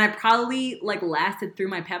 And I probably like lasted through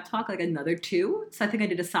my pep talk like another 2. So I think I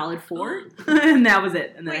did a solid 4, and that was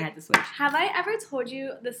it. And then I had to switch. Have I ever told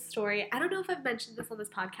you this story? I don't know if I've mentioned this on this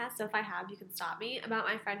podcast, so if I have, you can stop me, about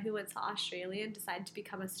my friend who went to Australia and decided to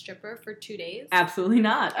become a stripper for 2 days. Absolutely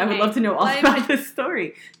not. Okay. I would love to know all about this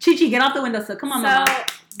story. Chi-Chi, get off the window, so come on, Mama.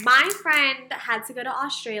 My friend had to go to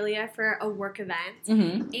Australia for a work event,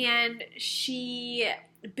 Mm-hmm. and she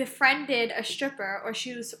befriended a stripper, or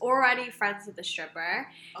she was already friends with a stripper,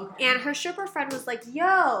 and her stripper friend was like,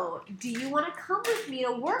 yo, do you want to come with me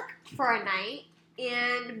to work for a night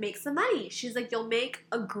and make some money? She's like, you'll make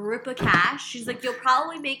a grip of cash. She's like, you'll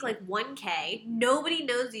probably make like $1,000. Nobody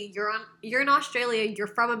knows you. You're in Australia. You're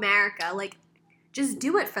from America. Like, just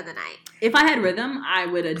do it for the night. If I had rhythm, I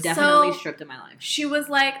would have definitely stripped in my life. She was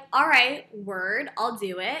like, all right, word, I'll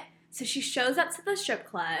do it. So she shows up to the strip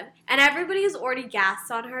club, and everybody's already gassed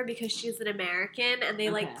on her because she's an American, and they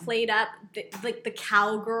like played up the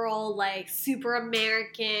cowgirl, like super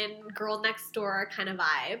American girl next door kind of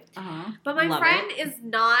vibe. But my friend is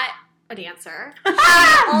not a dancer.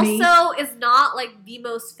 She also is not like the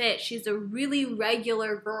most fit. She's a really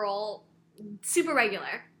regular girl, super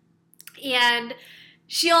regular. And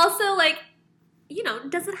she also like, you know,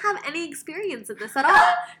 doesn't have any experience in this at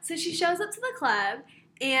all. So she shows up to the club,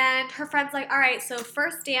 and her friend's like, all right, so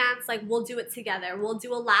first dance, like, we'll do it together. We'll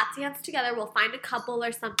do a lap dance together. We'll find a couple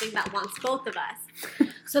or something that wants both of us.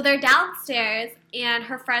 So they're downstairs, and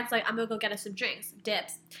her friend's like, I'm going to go get us some drinks,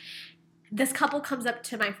 dips. This couple comes up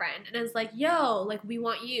to my friend and is like, yo, like, we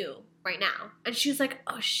want you right now. And she's like,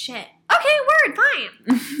 oh, shit. Okay, word,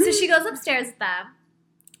 fine. So she goes upstairs with them.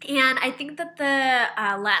 And I think that the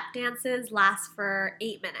lap dances last for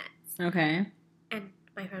 8 minutes. Okay. And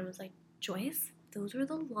my friend was like, Joyce, those were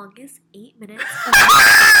the longest 8 minutes of my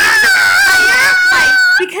life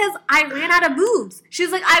because I ran out of moves. She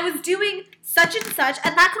was like, I was doing such and such,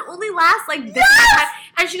 and that could only last like this amount of time.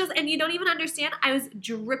 And she goes, and you don't even understand, I was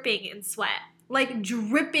dripping in sweat. Like,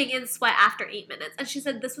 dripping in sweat after 8 minutes. And she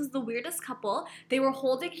said this was the weirdest couple. They were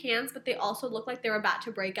holding hands, but they also looked like they were about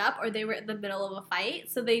to break up, or they were in the middle of a fight.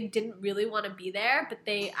 So they didn't really want to be there, but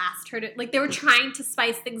they asked her to, like, they were trying to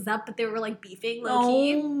spice things up, but they were, like, beefing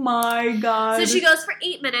low-key. Oh, my God. So she goes for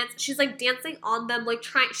 8 minutes. She's, like, dancing on them, like,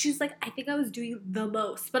 trying. She's like, I think I was doing the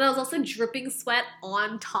most. But I was also dripping sweat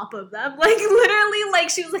on top of them. Like, literally, like,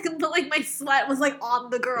 she was, like, my sweat was, like, on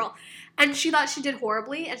the girl. And she thought she did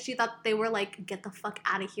horribly, and she thought they were like, get the fuck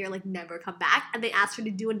out of here, like, never come back. And they asked her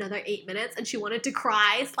to do another 8 minutes, and she wanted to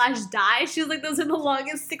cry/die. She was like, those are the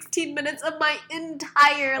longest 16 minutes of my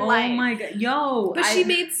entire life. Oh my God. Yo. But she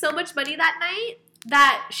made so much money that night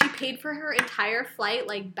that she paid for her entire flight,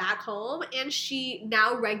 like, back home. And she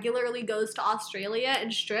now regularly goes to Australia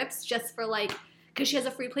and strips just for, like, because she has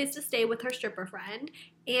a free place to stay with her stripper friend.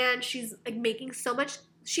 and she's like making so much.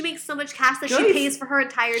 She makes so much cash that Joyce, she pays for her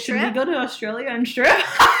entire Should trip. we go to Australia and strip?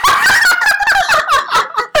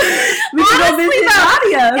 We Honestly, should go visit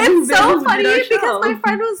Nadia. It's so who did funny our because show. my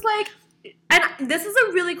friend was like, and this is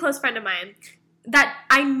a really close friend of mine that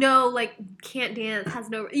I know like can't dance, has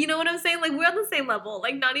no, you know what I'm saying? Like we're on the same level,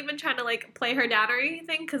 like not even trying to like play her down or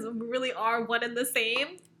anything because we really are one and the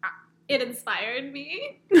same. It inspired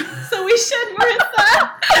me, so we should,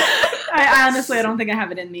 Marissa. I honestly, I don't think I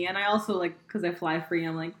have it in me, and I also like because I fly free.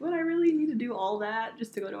 I'm like, would I really need to do all that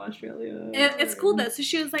just to go to Australia? It's cool though. So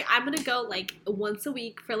she was like, I'm gonna go like once a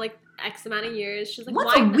week for like X amount of years. She's like,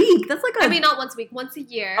 once why a not? week? That's like I mean, not once a week, once a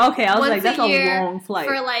year. Okay, I was once like, that's a year long flight.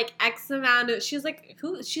 for like X amount of. She's like,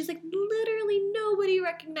 who? She's like, literally nobody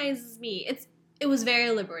recognizes me. It was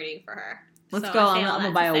very liberating for her. Let's So go. I say I'm all gonna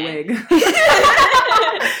that buy to a say. wig.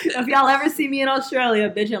 If y'all ever see me in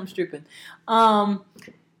Australia, bitch, I'm stripping.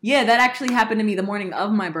 Yeah, that actually happened to me the morning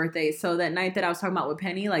of my birthday. So that night that I was talking about with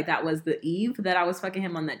Penny, like that was the eve that I was fucking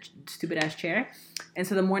him on that stupid ass chair. And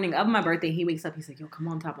so the morning of my birthday, he wakes up. He's like, "Yo, come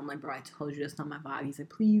on top." I'm like, "Bro, I told you that's not my vibe." He's like,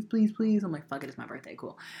 "Please, please, please." I'm like, "Fuck it, it's my birthday,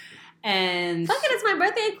 cool." And Fuck it, it's my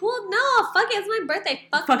birthday. Cool. No, fuck it, it's my birthday.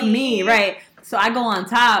 Fuck me, right? So I go on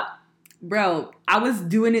top. Bro, I was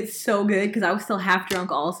doing it so good because I was still half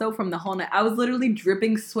drunk also from the whole night. I was literally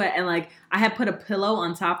dripping sweat and like I had put a pillow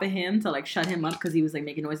on top of him to like shut him up because he was like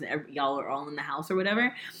making noise and y'all are all in the house or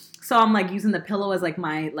whatever. So I'm like using the pillow as like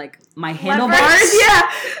my handlebars.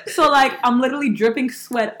 Yeah. So like I'm literally dripping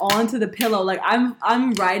sweat onto the pillow. Like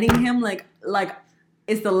I'm riding him like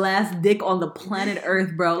it's the last dick on the planet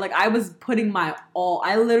Earth, bro. Like, I was putting my all.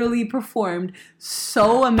 I literally performed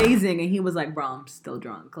so amazing. And he was like, bro, I'm still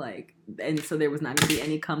drunk. Like, and so there was not going to be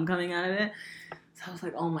any cum coming out of it. So I was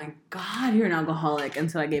like, oh my God, you're an alcoholic.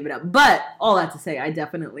 And so I gave it up. But all that to say, I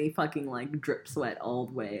definitely fucking, like, drip sweat all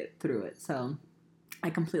the way through it. So I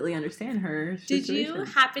completely understand her Did situation. you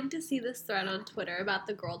happen to see this thread on Twitter about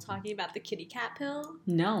the girl talking about the kitty cat pill?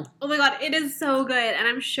 No. Oh my God, it is so good. And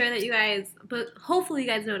I'm sure that you guys, but hopefully you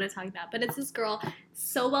guys know what I'm talking about. But it's this girl,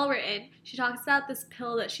 so well written. She talks about this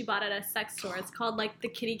pill that she bought at a sex store. It's called like the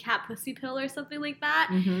kitty cat pussy pill or something like that.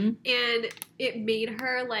 Mm-hmm. And it made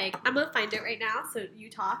her like, I'm going to find it right now. So you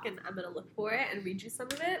talk and I'm going to look for it and read you some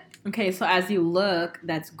of it. Okay, so as you look,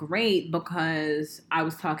 that's great because I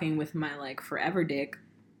was talking with my like forever dick.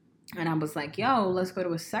 And I was like, yo, let's go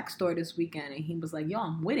to a sex store this weekend. And he was like, yo,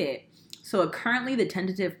 I'm with it. So currently the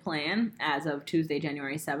tentative plan as of Tuesday,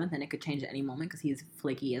 January 7th, and it could change at any moment because he's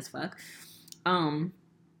flaky as fuck.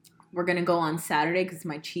 We're going to go on Saturday because it's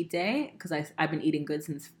my cheat day because I've been eating good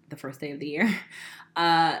since the first day of the year.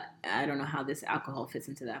 I don't know how this alcohol fits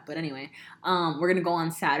into that. But anyway, we're going to go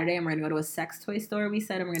on Saturday and we're going to go to a sex toy store, we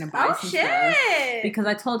said, and we're going to buy some stuff. Because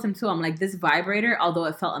I told him, too, I'm like, this vibrator, although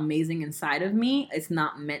it felt amazing inside of me, it's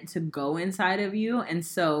not meant to go inside of you. And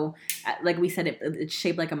so, like we said, it's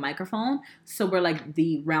shaped like a microphone. So we're like,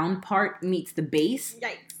 the round part meets the base.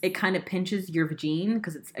 Yikes. It kind of pinches your vagina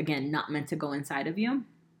because it's, again, not meant to go inside of you.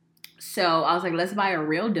 So I was like, let's buy a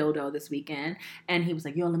real dildo this weekend. And he was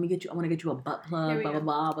like, yo, I want to get you a butt plug, blah, blah,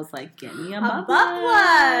 blah. I was like, get me a butt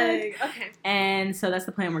plug. Okay. And so that's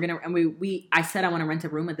the plan. I said I want to rent a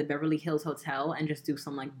room at the Beverly Hills Hotel and just do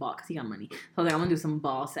some like ball, because he got money. So I was like, I want to do some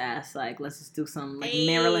boss ass, like, let's just do some like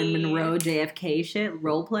Marilyn Monroe, JFK shit,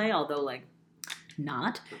 role play, although like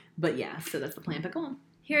not. But yeah, so that's the plan. But go on.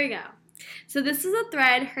 Here we go. So this is a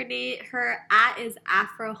thread. Her @ is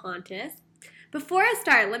AfroHauntus. Before I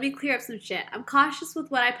start, let me clear up some shit. I'm cautious with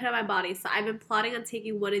what I put on my body, so I've been plotting on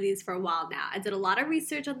taking one of these for a while now. I did a lot of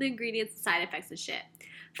research on the ingredients and side effects and shit.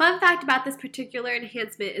 Fun fact about this particular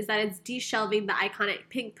enhancement is that it's de-shelving the iconic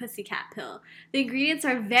Pink Pussycat pill. The ingredients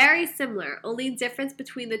are very similar. Only difference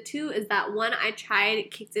between the two is that one I tried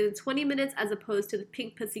kicked in 20 minutes as opposed to the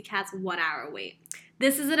Pink Pussycat's 1 hour wait.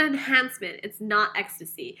 This is an enhancement. It's not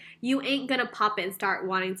ecstasy. You ain't gonna pop it and start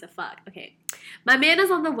wanting to fuck. Okay. My man is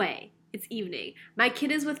on the way. It's evening. My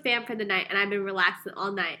kid is with fam for the night, and I've been relaxing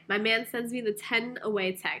all night. My man sends me the 10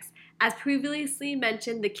 away text. As previously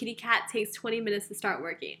mentioned, the kitty cat takes 20 minutes to start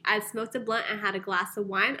working. I had smoked a blunt and had a glass of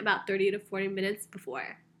wine about 30 to 40 minutes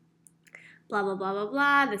before. Blah, blah, blah, blah,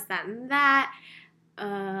 blah, this, that, and that.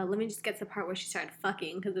 Let me just get to the part where she started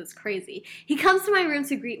fucking because it was crazy. He comes to my room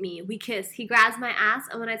to greet me. We kiss. He grabs my ass,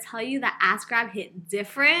 and when I tell you that ass grab hit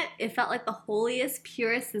different, it felt like the holiest,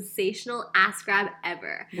 purest, sensational ass grab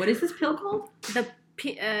ever. What is this pill called?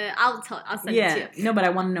 I'll send it to you. No, but I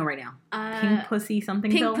want to know right now. Pink pussy something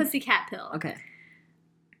Pink pill? Pussycat pill. Okay.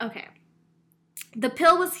 The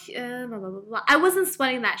pill was, blah, blah, blah, blah. I wasn't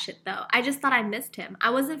sweating that shit, though. I just thought I missed him. I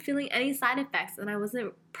wasn't feeling any side effects, and I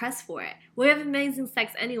wasn't pressed for it. We have amazing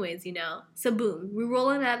sex anyways, you know? So boom, we're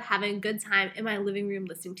rolling up, having a good time in my living room,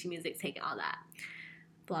 listening to music, taking all that.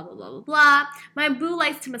 Blah, blah, blah, blah, blah. My boo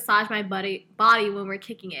likes to massage my body when we're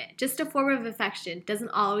kicking it. Just a form of affection. Doesn't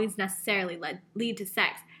always necessarily lead to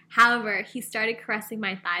sex. However, he started caressing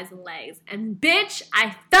my thighs and legs. And bitch,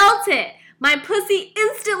 I felt it! My pussy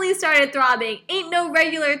instantly started throbbing. Ain't no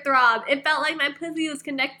regular throb. It felt like my pussy was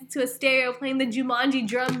connected to a stereo playing the Jumanji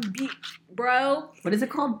drum beat, bro. What is it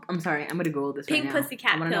called? I'm sorry. I'm going to Google this Pink right now.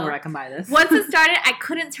 Pussycat I want to know where I can buy this. Once it started, I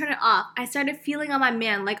couldn't turn it off. I started feeling on my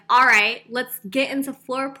man like, all right, let's get into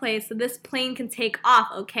foreplay so this plane can take off,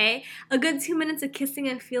 okay? A good 2 minutes of kissing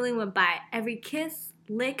and feeling went by. Every kiss,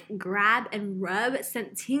 lick, grab, and rub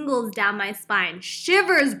sent tingles down my spine.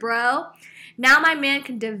 Shivers, bro. Now my man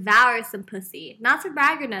can devour some pussy. Not to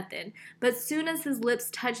brag or nothing, but soon as his lips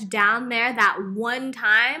touched down there that one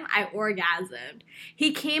time, I orgasmed.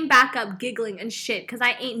 He came back up giggling and shit because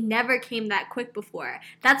I ain't never came that quick before.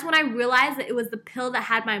 That's when I realized that it was the pill that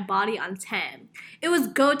had my body on 10. It was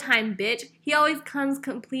go time, bitch. He always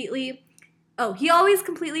completely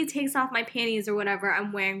takes off my panties or whatever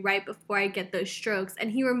I'm wearing right before I get those strokes,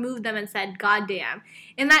 and he removed them and said, "God damn."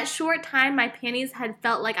 In that short time, my panties had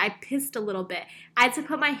felt like I pissed a little bit. I had to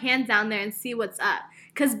put my hand down there and see what's up.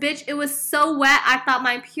 Cause bitch, it was so wet, I thought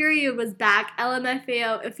my period was back.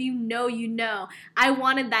 LMFAO, if you know, you know. I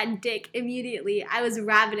wanted that dick immediately. I was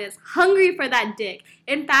ravenous, hungry for that dick.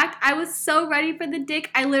 In fact, I was so ready for the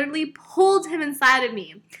dick, I literally pulled him inside of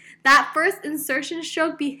me. That first insertion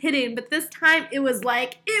stroke be hitting, but this time it was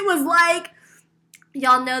like,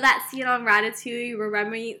 y'all know that scene on Ratatouille where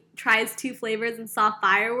Remy tries 2 flavors and saw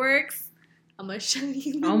fireworks? I'm gonna show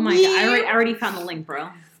you. Oh my god, I already found the link, bro.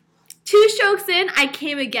 2 strokes in, I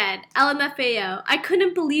came again. LMFAO. I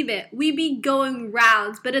couldn't believe it. We be going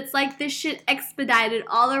rounds, but it's like this shit expedited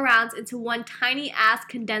all around into one tiny ass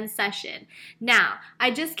condensed session. Now,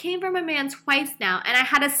 I just came from a man twice now, and I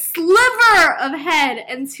had a sliver of head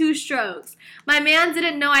and 2 strokes. My man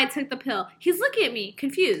didn't know I took the pill. He's looking at me,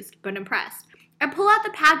 confused, but impressed. I pull out the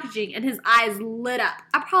packaging, and his eyes lit up.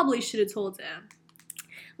 I probably should have told him.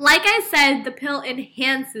 Like I said, the pill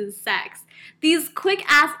enhances sex. These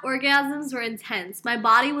quick-ass orgasms were intense. My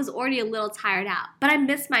body was already a little tired out, but I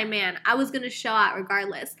missed my man. I was going to show out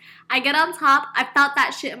regardless. I get on top. I felt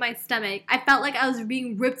that shit in my stomach. I felt like I was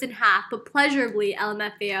being ripped in half, but pleasurably,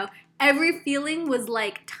 LMFAO. Every feeling was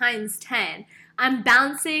like times 10. I'm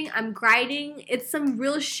bouncing, I'm grinding, it's some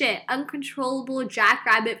real shit, uncontrollable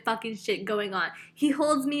jackrabbit fucking shit going on. He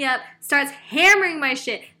holds me up, starts hammering my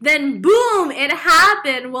shit, then boom, it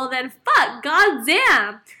happened. Well then fuck,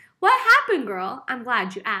 goddamn. What happened, girl? I'm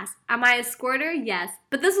glad you asked. Am I a squirter? Yes.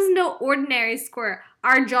 But this was no ordinary squirt.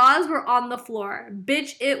 Our jaws were on the floor.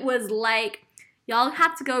 Bitch, it was like... Y'all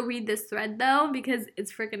have to go read this thread, though, because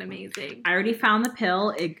it's freaking amazing. I already found the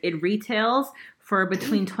pill. It retails for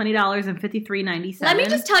between $20 and $53.97. Let me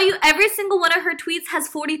just tell you, every single one of her tweets has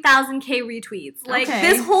 40,000 retweets. Like, okay.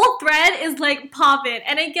 This whole thread is, like, popping,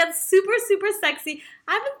 and it gets super, super sexy.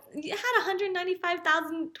 I haven't had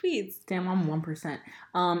 195,000 tweets. Damn, I'm 1%.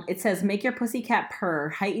 It says, make your pussycat purr,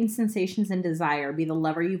 heighten sensations and desire, be the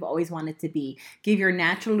lover you've always wanted to be, give your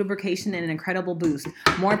natural lubrication an incredible boost,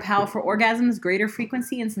 more powerful orgasms, greater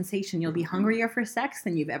frequency and sensation. You'll be hungrier for sex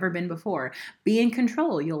than you've ever been before. Be in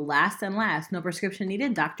control. You'll last and last. No prescription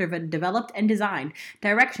needed. Doctor developed and designed.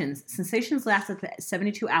 Directions. Sensations last up to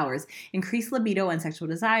 72 hours. Increase libido and sexual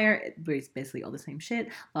desire. It's basically all the same shit.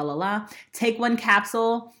 La la la. Take 1 capsule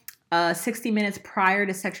 60 minutes prior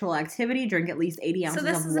to sexual activity. Drink at least 80 ounces of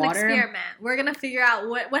water. So this is an experiment. We're going to figure out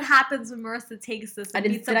what happens when Marissa takes this.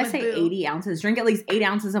 Did I say 80 ounces? Drink at least 8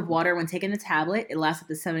 ounces of water when taking the tablet. It lasts up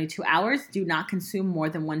to 72 hours. Do not consume more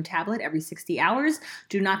than 1 tablet every 60 hours.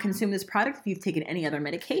 Do not consume this product if you've taken any other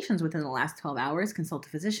medications within the last 12 hours. Consult a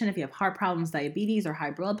physician if you have heart problems, diabetes, or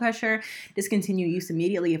high blood pressure. Discontinue use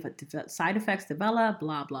immediately if side effects develop.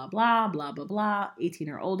 Blah, blah, blah, blah, blah, blah. 18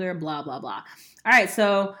 or older, blah, blah, blah. All right,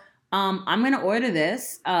 so... I'm going to order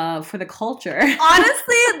this for the culture.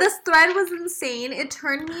 Honestly, this thread was insane. It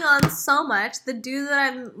turned me on so much. The dude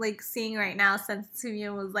that I'm, like, seeing right now sent it to me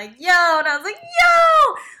and was like, yo. And I was like,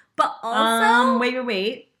 yo. But also...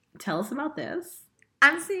 Wait. Tell us about this.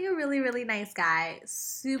 I'm seeing a really, really nice guy.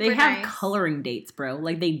 Super nice. They have coloring dates, bro.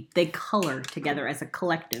 Like, they color together as a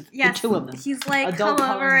collective. Yes. The 2 of them. He's like, Adult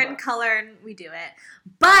come over and color, and we do it.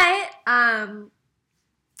 But,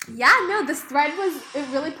 yeah, no, this thread it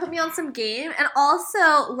really put me on some game. And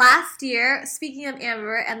also, last year, speaking of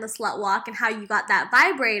Amber and the slut walk and how you got that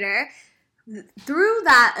vibrator, through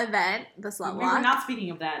that event, the Slut We Walk. were not speaking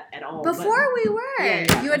of that at all. Before we were.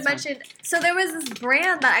 Yeah, You had that's mentioned. So there was this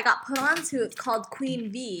brand that I got put onto. It's called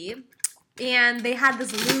Queen V. And they had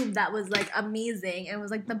this lube that was, like, amazing. And it was,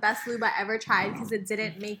 like, the best lube I ever tried because it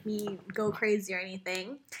didn't make me go crazy or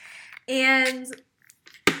anything. And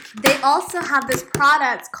they also have this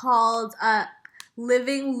product called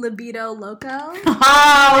Living Libido Loco.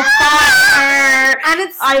 Oh, fire! And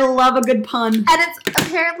it's I love a good pun. And it's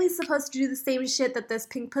apparently supposed to do the same shit that this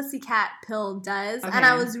Pink Pussycat pill does. Okay. And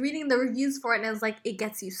I was reading the reviews for it, and it was like, it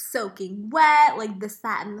gets you soaking wet, like this,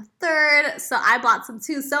 that, and the third. So I bought some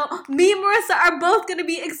too. So me and Marissa are both going to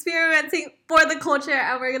be experimenting for the culture,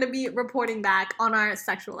 and we're going to be reporting back on our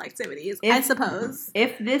sexual activities, I suppose.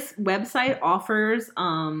 If this website offers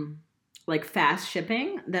like fast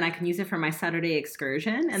shipping, then I can use it for my Saturday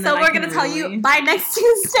excursion. And so then we're going to tell you by next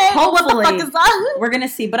Tuesday Hopefully. what the fuck is up. We're gonna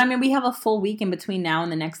see, but I mean, we have a full week in between now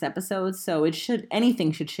and the next episode, so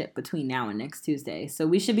anything should ship between now and next Tuesday. So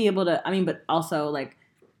we should be able to. I mean, but also like,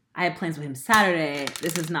 I have plans with him Saturday.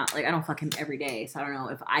 This is not like I don't fuck him every day, so I don't know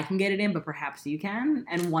if I can get it in, but perhaps you can,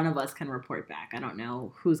 and one of us can report back. I don't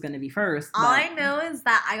know who's gonna be first. All I know is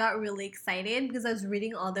that I got really excited because I was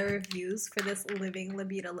reading all the reviews for this Living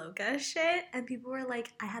Libido Loca shit, and people were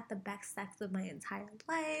like, I had the best sex of my entire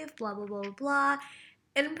life, blah, blah, blah, blah.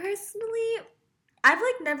 And personally, I've,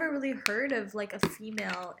 like, never really heard of, like, a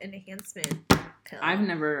female enhancement pill. I've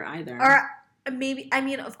never either. Or maybe, I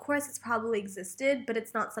mean, of course it's probably existed, but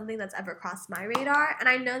it's not something that's ever crossed my radar. And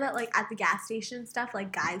I know that, like, at the gas station and stuff,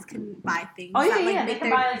 like, guys can buy things oh yeah, that, like, yeah, make they can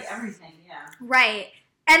their... buy like everything. Yeah. Right.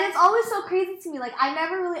 And it's always so crazy to me. Like, I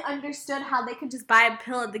never really understood how they could just buy a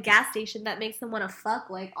pill at the gas station that makes them want to fuck,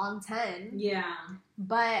 like, on 10. Yeah.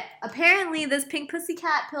 But apparently this Pink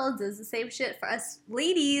Pussycat pill does the same shit for us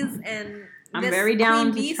ladies, and I'm this very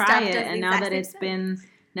down Queen to Bee try stuff it, does the and now exact that same it's stuff.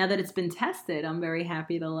 Now that it's been tested, I'm very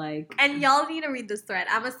happy to like. And y'all need to read this thread.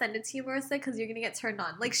 I'm gonna send it to you, Marissa, because you're gonna get turned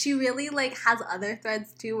on. Like, she really, like, has other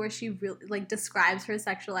threads too where she really, like, describes her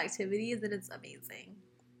sexual activities, and it's amazing.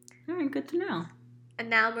 All right, good to know. And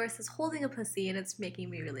now Marissa's holding a pussy, and it's making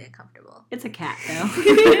me really uncomfortable. It's a cat, though.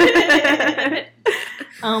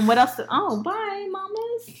 What else? Oh, bye,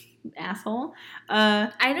 mamas. Asshole.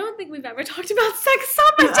 I don't think we've ever talked about sex so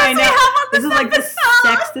much as I know. we have on This is like the episode.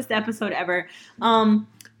 sexist episode ever.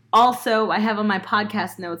 Also, I have on my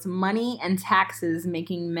podcast notes, money and taxes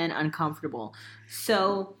making men uncomfortable.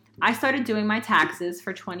 So I started doing my taxes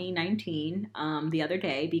for 2019 the other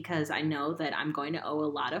day because I know that I'm going to owe a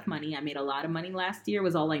lot of money. I made a lot of money last year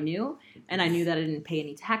was all I knew. And I knew that I didn't pay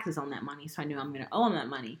any taxes on that money. So I knew I'm going to owe them that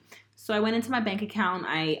money. So I went into my bank account.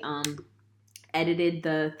 I edited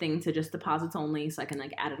the thing to just deposits only so I can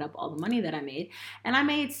like add up all the money that I made. And I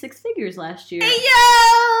made 6 figures last year. Hey,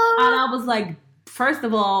 yo! And I was like, first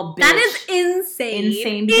of all, bitch, That is insane.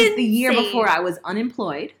 insane because the year before I was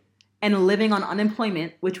unemployed and living on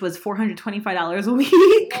unemployment, which was $425 a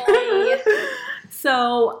week.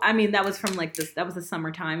 So, I mean, that was from like this, that was the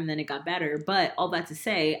summertime and then it got better. But all that to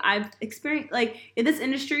say, I've experienced, like, in this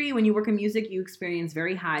industry, when you work in music, you experience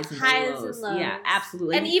very highs and very lows. and lows. Yeah,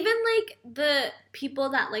 absolutely. And even like the people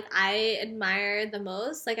that like I admire the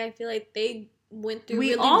most, like I feel like they went through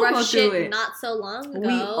We really all rough go shit through it. not so long ago.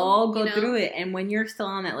 We all go you know? through it. And when you're still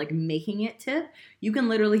on that, like, making it tip, you can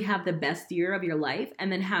literally have the best year of your life and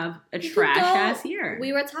then have a You can trash-ass go- year.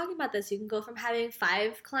 We were talking about this. You can go from having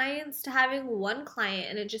 5 clients to having 1 client,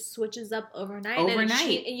 and it just switches up overnight.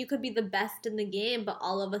 Overnight. And you could be the best in the game, but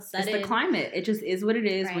all of a sudden, It's the climate. It just is what it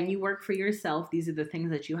is. When Right. you work for yourself, these are the things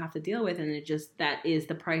that you have to deal with. And it just, that is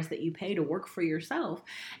the price that you pay to work for yourself.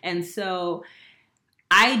 And so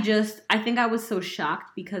I think I was so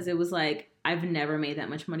shocked because it was like, I've never made that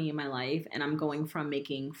much money in my life. And I'm going from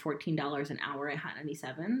making $14 an hour at Hot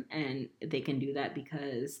 97. And they can do that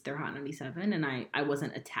because they're Hot 97. And I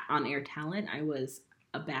wasn't on-air talent. I was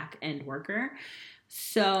a back-end worker.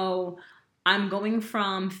 So I'm going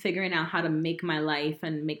from figuring out how to make my life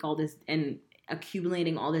and make all this and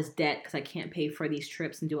accumulating all this debt because I can't pay for these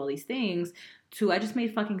trips and do all these things to I just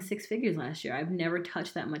made fucking 6 figures last year. I've never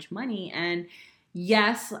touched that much money. And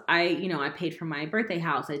yes, I paid for my birthday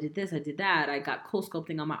house. I did this, I did that. I got cool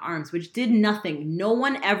sculpting on my arms, which did nothing. No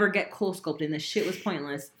one ever get cool sculpting. This shit was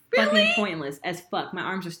pointless. Really? Fucking pointless as fuck. My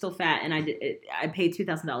arms are still fat and I paid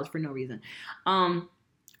 $2,000 for no reason.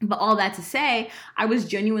 But all that to say, I was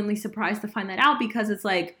genuinely surprised to find that out because it's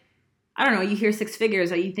like, I don't know, you hear 6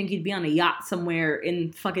 figures or you think you'd be on a yacht somewhere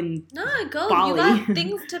in fucking no, go. Bali. You got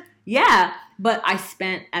things to Yeah, but I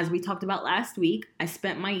spent, as we talked about last week, I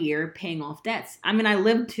spent my year paying off debts. I mean, I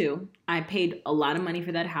lived too. I paid a lot of money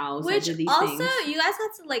for that house. Which I did these also, things. you guys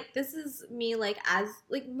have to, like, this is me, like, as,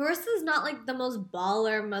 like, Marissa's not, like, the most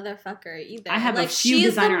baller motherfucker either. I have like, a few she's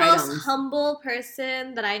designer the most items. humble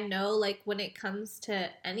person that I know, like, when it comes to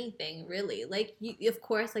anything, really. Like, you, of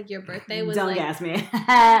course, like, your birthday was, Don't like... gas me.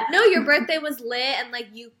 No, your birthday was lit, and, like,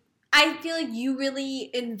 I feel like you really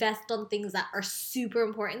invest on things that are super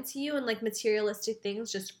important to you, and, like, materialistic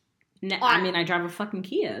things just I mean, I drive a fucking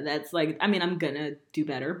Kia. That's like, I mean, I'm gonna do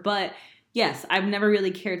better. But yes, I've never really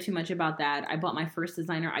cared too much about that. I bought my first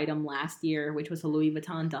designer item last year, which was a Louis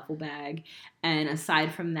Vuitton duffel bag. And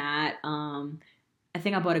aside from that, I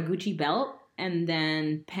think I bought a Gucci belt. And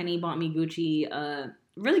then Penny bought me Gucci,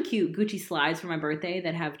 really cute Gucci slides for my birthday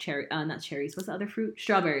that have not cherries. What's the other fruit?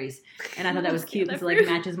 Strawberries. And I thought that was cute because it like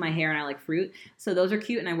matches my hair and I like fruit. So those are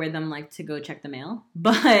cute and I wear them like to go check the mail.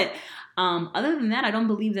 But other than that, I don't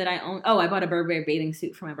believe that I own. Oh, I bought a Burberry bathing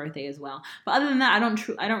suit for my birthday as well. But other than that, I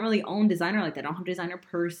don't really own designer like that. I don't have designer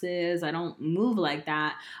purses. I don't move like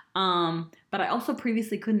that. But I also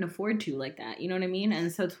previously couldn't afford to like that. You know what I mean?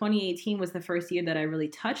 And so 2018 was the first year that I really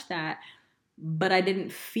touched that. But I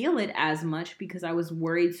didn't feel it as much because I was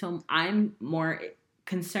worried. So I'm more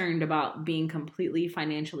concerned about being completely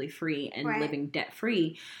financially free and living debt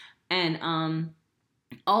free. And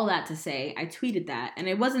all that to say, I tweeted that. And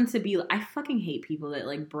it wasn't to be, I fucking hate people that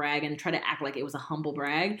like brag and try to act like it was a humble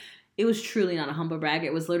brag. It was truly not a humble brag.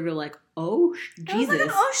 It was literally like, oh, Jesus. Like an,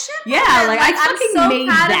 oh, shit. Yeah, man. like I fucking I'm so made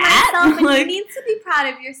proud that. Of myself, and like, you need to be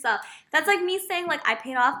proud of yourself. That's like me saying, like, I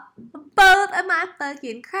paid off both of my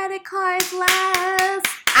fucking credit cards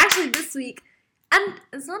actually this week. And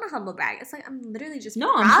it's not a humble brag. It's like I'm literally just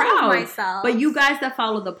proud of myself. But you guys that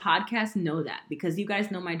follow the podcast know that because you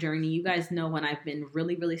guys know my journey. You guys know when I've been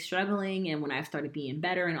really, really struggling and when I've started being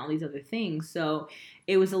better and all these other things. So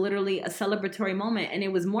it was literally a celebratory moment. And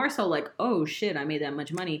it was more so like, oh, shit, I made that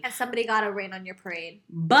much money. And somebody got a rain on your parade.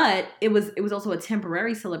 But it was also a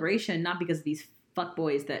temporary celebration, not because of these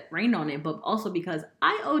fuckboys that rained on it, but also because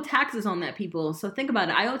I owe taxes on that, people. So think about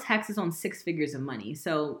it. I owe taxes on 6 figures of money.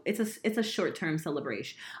 So it's a short-term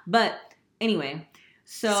celebration. But anyway,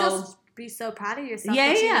 so be so proud of yourself. Yeah,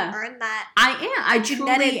 that yeah. You earned that. I am. I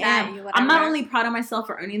truly am. That, I'm not only proud of myself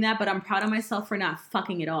for earning that, but I'm proud of myself for not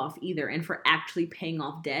fucking it off either and for actually paying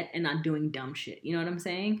off debt and not doing dumb shit. You know what I'm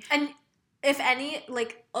saying? And if any,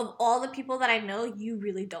 like, of all the people that I know, you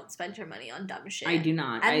really don't spend your money on dumb shit. I do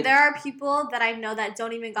not. And there are people that I know that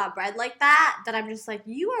don't even got bread like that I'm just like,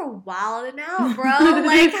 you are wilding out, bro.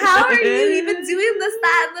 Like, how are you even doing this,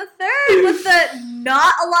 that, and the third with the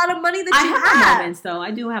not a lot of money that you have? I have my moments, though. I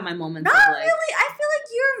do have my moments. Not of, like, really. I feel like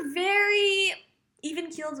you're very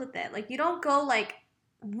even-keeled with it. Like, you don't go, like,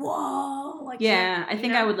 whoa. Like, yeah, I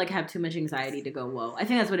think I would, like, have too much anxiety to go, whoa. I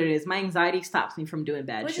think that's what it is. My anxiety stops me from doing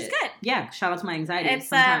bad shit. Which is good. Yeah, shout out to my anxiety It's,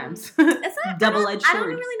 sometimes. It's not double-edged sword. I don't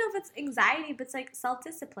really know if it's anxiety, but it's, like,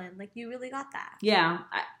 self-discipline. Like, you really got that. Yeah,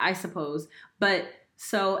 I suppose. But,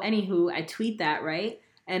 so, anywho, I tweet that, right?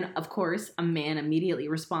 And, of course, a man immediately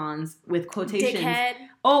responds with quotations. Dickhead.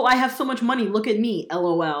 Oh, I have so much money. Look at me.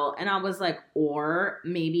 LOL. And I was like, or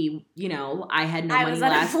maybe, you know, I had no money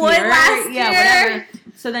last year. Yeah, whatever.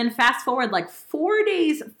 So then fast forward like 4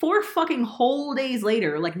 fucking whole days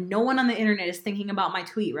later, like no one on the internet is thinking about my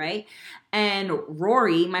tweet, right? And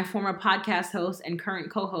Rory, my former podcast host and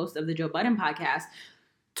current co-host of the Joe Budden podcast,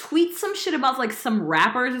 tweets some shit about like some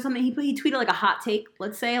rappers or something. He tweeted like a hot take,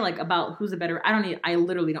 let's say, like about who's a better, I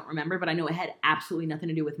literally don't remember, but I know it had absolutely nothing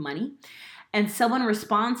to do with money. And someone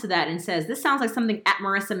responds to that and says, this sounds like something at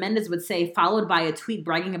Marissa Mendez would say, followed by a tweet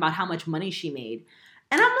bragging about how much money she made.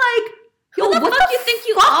 And I'm like, yo, what the fuck you think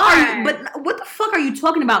you are? But what the fuck are you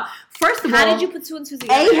talking about? First of all, how did you put 2 and 2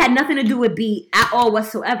 together? A, had nothing to do with B at all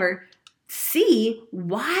whatsoever. C,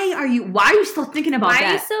 why are you still thinking about that? Why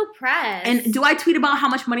are you so pressed? And do I tweet about how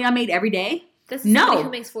much money I made every day? This is somebody who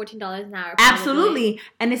makes $14 an hour. Probably. Absolutely.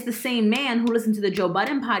 And it's the same man who listened to the Joe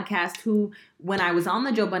Budden podcast who, when I was on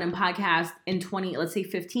the Joe Budden podcast in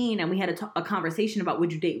 2015, and we had a conversation about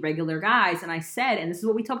would you date regular guys? And I said, and this is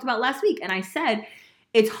what we talked about last week, and I said,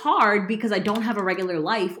 it's hard because I don't have a regular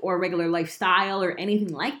life or a regular lifestyle or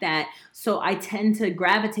anything like that. So I tend to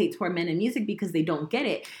gravitate toward men in music because they don't get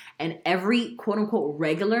it. And every quote-unquote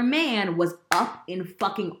regular man was up in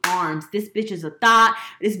fucking arms. This bitch is a thought.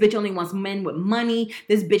 This bitch only wants men with money.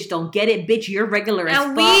 This bitch don't get it. Bitch, you're regular as fuck.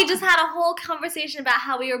 And we just had a whole conversation about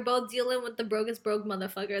how we were both dealing with the brokest broke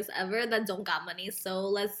motherfuckers ever that don't got money. So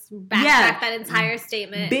let's backtrack that entire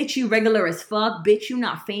statement. Bitch, you regular as fuck. Bitch, you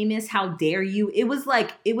not famous. How dare you? It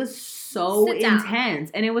was so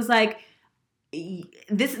intense. And it was like,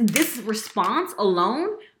 this response alone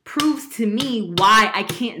proves to me why I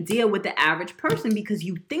can't deal with the average person, because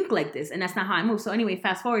you think like this, and that's not how I move. So anyway,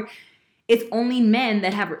 fast forward. It's only men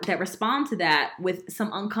that respond to that with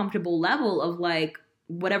some uncomfortable level of like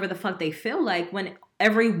whatever the fuck they feel like, when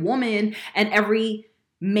every woman and every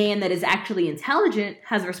man that is actually intelligent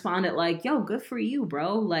has responded like, yo, good for you,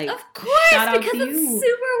 bro. Like, of course, shout out because to it's you.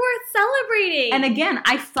 super worth celebrating. And again,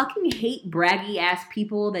 I fucking hate braggy ass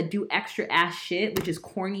people that do extra ass shit, which is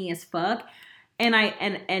corny as fuck. And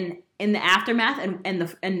in the aftermath and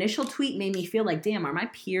the initial tweet made me feel like, damn, are my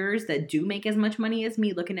peers that do make as much money as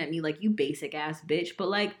me looking at me like, you basic ass bitch? But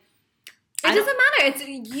like, it doesn't matter. It's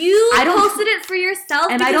you posted it for yourself,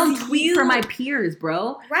 and I don't tweet for my peers,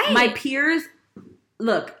 bro. Right? My peers.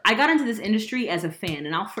 Look, I got into this industry as a fan,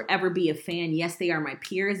 and I'll forever be a fan. Yes, they are my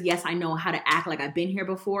peers. Yes, I know how to act like I've been here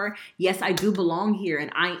before. Yes, I do belong here,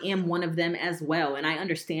 and I am one of them as well. And I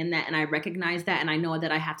understand that, and I recognize that, and I know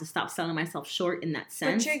that I have to stop selling myself short in that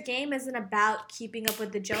sense. But your game isn't about keeping up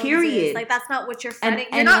with the Joneses. Period. Like, that's not what you're fretting.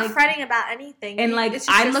 And you're not like, fretting about anything. And like, it's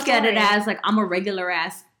just I your look at it story. as like, I'm a regular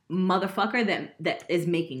ass motherfucker that is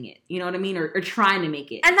making it. You know what I mean? Or trying to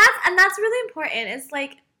make it. And that's really important. It's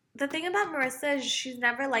like, the thing about Marissa is she's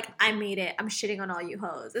never like, I made it, I'm shitting on all you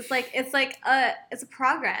hoes. It's a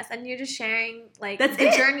progress, and you're just sharing like that's the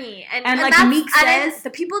it. journey. And like that's, Meek says, the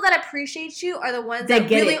people that appreciate you are the ones that that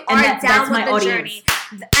get really it. And are down with the audience. journey.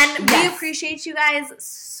 And we appreciate you guys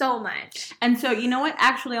so much. And so, you know what?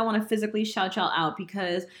 Actually, I want to physically shout y'all out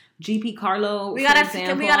because GP Carlo, we got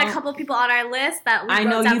a couple people on our list that I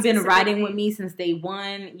know you've been riding with me since day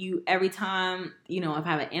one. You every time, you know, if I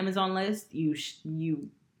have an Amazon list, you.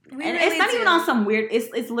 And really it's not even on some weird.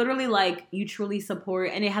 It's literally like you truly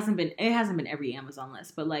support, and it hasn't been every Amazon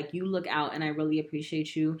list, but like you look out, and I really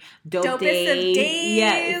appreciate you. Dopest Dave.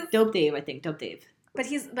 Yeah, it's Dope Dave. I think Dope Dave. But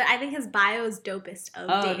I think his bio is dopest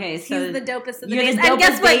of Dave. Okay, so he's the dopest of the Daves. Daves. And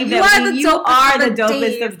guess what? You are the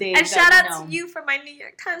dopest of Daves. And shout out to you for my New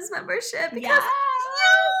York Times membership. Because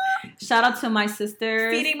shout out to my sister.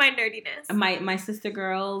 Feeding my nerdiness. My sister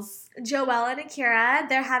girls. Joelle and Akira,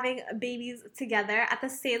 they're having babies together at the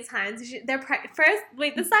same time. They're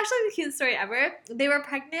this is actually the cutest story ever. They were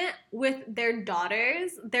pregnant with their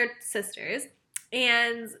daughters, their sisters.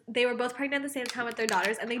 And they were both pregnant at the same time with their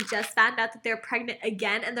daughters, and they just found out that they're pregnant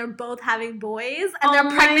again, and they're both having boys, and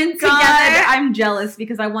they're pregnant together. I'm jealous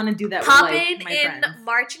because I want to do that with my friends.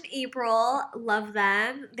 March and April. Love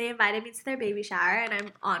them. They invited me to their baby shower, and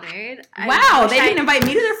I'm honored. Wow, they didn't invite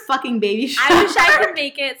me to their fucking baby shower. I wish I could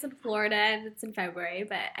make it. It's in Florida, and it's in February,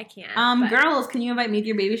 but I can't. Girls, can you invite me to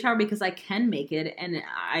your baby shower? Because I can make it, and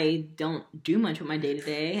I don't do much with my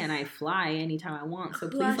day-to-day, and I fly anytime I want, so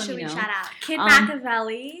please let me know. Should we shout out? Kid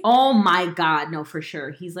Machiavelli. Oh my God, no, for sure.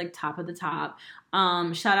 He's like top of the top.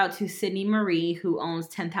 Shout out to Sydney Marie, who owns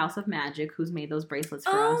 10th House of Magic, who's made those bracelets for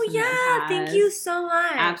us. Oh yeah, thank you so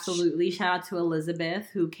much. Absolutely. Shout out to Elizabeth,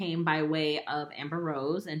 who came by way of Amber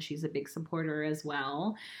Rose, and she's a big supporter as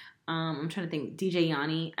well. I'm trying to think. DJ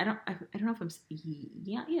Yanni. I don't know if I'm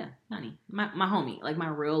Yanni, my homie, like my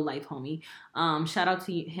real life homie. Shout out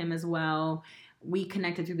to him as well. We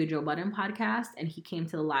connected through the Joe Budden podcast, and he came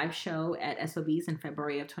to the live show at SOB's in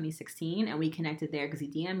February of 2016, and we connected there because he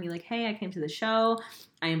DM'd me like, hey, I came to the show.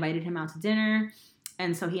 I invited him out to dinner,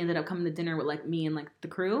 and so he ended up coming to dinner with like me and like the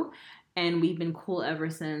crew, and we've been cool ever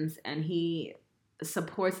since, and he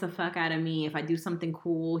supports the fuck out of me. If I do something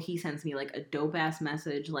cool, he sends me like a dope ass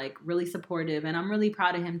message, like really supportive, and I'm really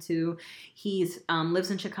proud of him too. He's lives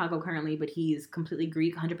in Chicago currently, but he's completely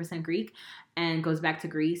Greek, 100% Greek, and goes back to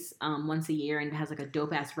Greece once a year and has like a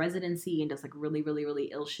dope ass residency and does like really, really,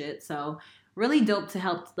 really ill shit. So really dope to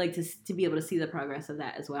help, like to be able to see the progress of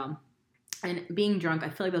that as well. And being drunk, I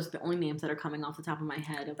feel like those are the only names that are coming off the top of my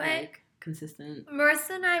head of like consistent.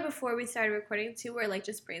 Marissa and I, before we started recording too, were like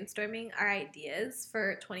just brainstorming our ideas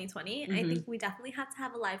for 2020. Mm-hmm. I think we definitely have to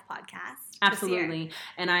have a live podcast. Absolutely.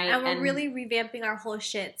 And we're really revamping our whole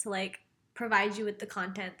shit to like provide you with the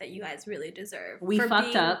content that you guys really deserve. We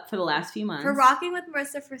fucked up for the last few months. For rocking with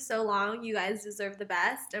Marissa for so long, you guys deserve the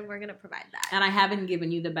best, and we're going to provide that. And I haven't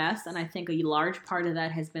given you the best, and I think a large part of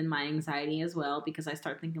that has been my anxiety as well, because I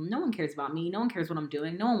start thinking, no one cares about me, no one cares what I'm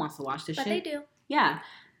doing, no one wants to watch this shit. But they do. Yeah.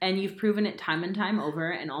 And you've proven it time and time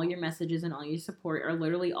over, and all your messages and all your support are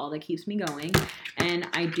literally all that keeps me going. And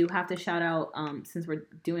I do have to shout out, since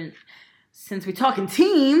we're talking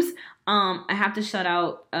teams, I have to shout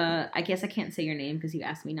out, I guess I can't say your name because you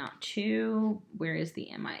asked me not to. Where is the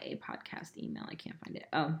MIA podcast email? I can't find it.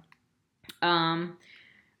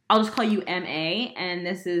 I'll just call you MA, and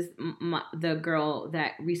this is the girl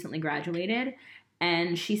that recently graduated.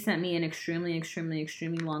 And she sent me an extremely, extremely,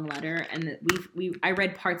 extremely long letter. And I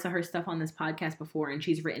read parts of her stuff on this podcast before, and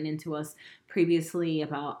she's written into us previously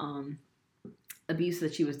about abuse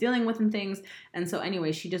that she was dealing with and things. And so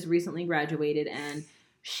anyway, she just recently graduated, and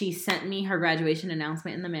she sent me her graduation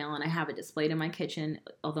announcement in the mail, and I have it displayed in my kitchen,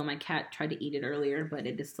 although my cat tried to eat it earlier, but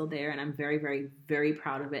it is still there, and I'm very, very, very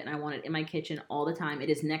proud of it, and I want it in my kitchen all the time.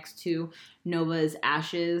 It is next to Nova's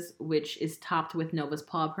Ashes, which is topped with Nova's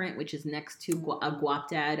paw print, which is next to a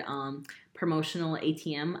Guapdad promotional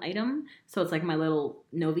ATM item. So it's like my little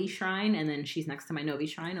Novi shrine, and then she's next to my Novi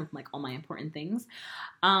shrine of like all my important things.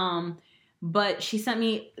 But she sent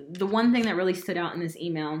me, the one thing that really stood out in this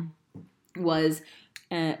email was,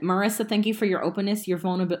 Marissa, thank you for your openness, your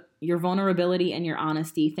vulnerability, and your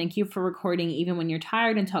honesty. Thank you for recording even when you're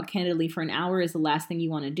tired, and talk candidly for an hour is the last thing you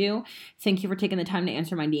want to do. Thank you for taking the time to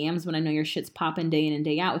answer my DMs when I know your shit's popping day in and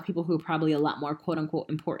day out with people who are probably a lot more quote-unquote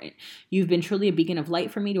important. You've been truly a beacon of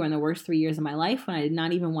light for me during the worst 3 years of my life when I did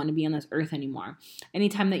not even want to be on this earth anymore.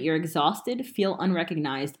 Anytime that you're exhausted, feel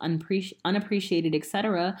unrecognized, unappreciated,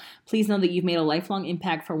 etc., please know that you've made a lifelong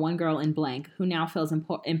impact for one girl in blank who now feels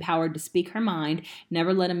empowered to speak her mind.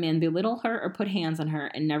 Never let a man belittle her or put hands on her,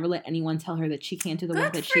 and never let anyone tell her that she can't do the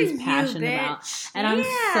work that she's passionate about. And I'm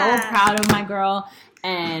so proud of my girl.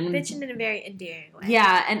 And bitching in a very endearing way.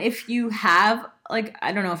 Yeah, and if you have, like,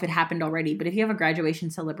 I don't know if it happened already, but if you have a graduation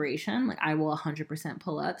celebration, like, I will 100%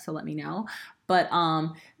 pull up, so let me know. But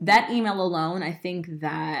that email alone, I think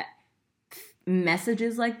that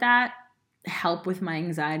messages like that help with my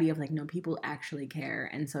anxiety of like, no, people actually care.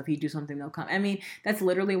 And so if you do something, they'll come. I mean, that's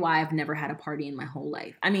literally why I've never had a party in my whole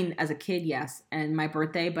life. I mean, as a kid, yes, and my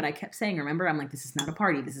birthday, but I kept saying, remember, I'm like, this is not a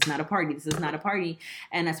party. This is not a party. This is not a party.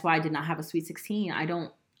 And that's why I did not have a sweet 16.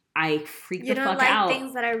 I freak the fuck out. You don't like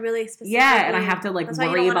things that are really specific. Yeah, and I have to like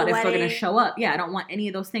worry about if they're going to show up. Yeah, I don't want any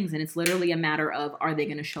of those things. And it's literally a matter of, are they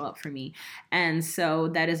going to show up for me? And so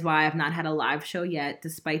that is why I've not had a live show yet,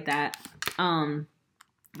 despite that.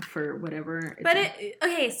 For whatever. But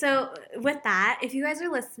okay, so with that, if you guys are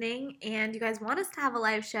listening and you guys want us to have a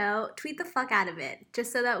live show, tweet the fuck out of it,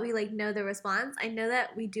 just so that we like know the response. I know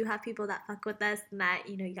that we do have people that fuck with us and that,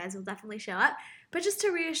 you know, you guys will definitely show up. But just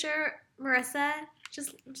to reassure Marissa,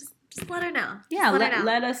 just let her know. Yeah,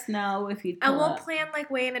 let us know if you. And we'll plan like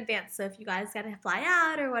way in advance. So if you guys gotta fly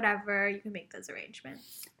out or whatever, you can make those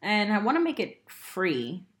arrangements. And I want to make it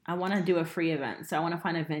free. I want to do a free event. So I want to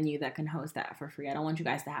find a venue that can host that for free. I don't want you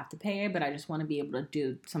guys to have to pay, but I just want to be able to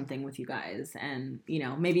do something with you guys. And, you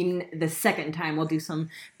know, maybe the second time we'll do some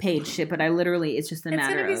paid shit. But I literally, it's just a matter of...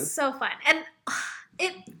 It's going to be so fun.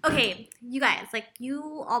 And okay, you guys, like,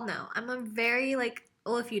 you all know, I'm a very, like...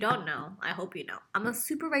 Well, if you don't know, I hope you know. I'm a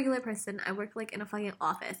super regular person. I work, like, in a fucking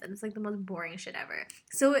office, and it's, like, the most boring shit ever.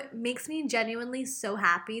 So it makes me genuinely so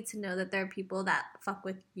happy to know that there are people that fuck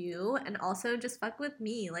with you and also just fuck with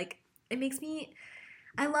me. Like, it makes me...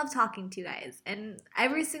 I love talking to you guys. And I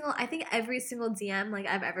think every single DM, like,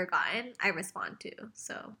 I've ever gotten, I respond to.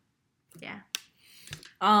 So, yeah.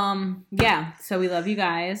 Yeah. So we love you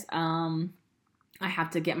guys. I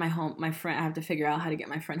have to get I have to figure out how to get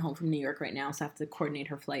my friend home from New York right now, so I have to coordinate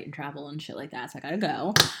her flight and travel and shit like that, so I gotta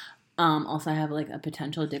go. Also, I have, like, a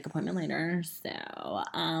potential dick appointment later, so,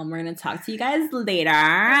 we're gonna talk to you guys later.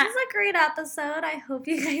 This is a great episode. I hope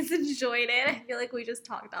you guys enjoyed it. I feel like we just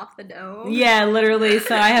talked off the dome. Yeah, literally,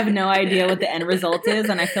 so I have no idea what the end result is,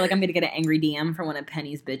 and I feel like I'm gonna get an angry DM from one of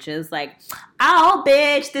Penny's bitches, like, oh,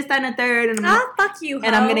 bitch, this, that, and the third, and fuck you, ho.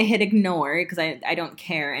 And I'm gonna hit ignore, because I don't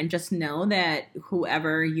care, and just know that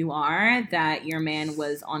whoever you are, that your man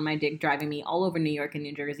was on my dick driving me all over New York and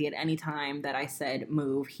New Jersey at any time that I said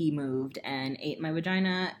move, he moved and ate my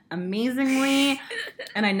vagina amazingly.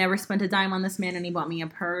 And I never spent a dime on this man, and he bought me a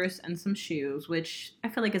purse and some shoes, which I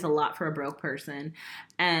feel like is a lot for a broke person.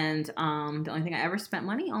 And the only thing I ever spent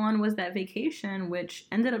money on was that vacation, which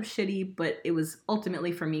ended up shitty, but it was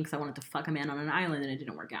ultimately for me because I wanted to fuck a man on an island, and it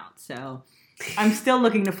didn't work out. So I'm still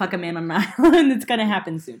looking to fuck a man on an island. It's gonna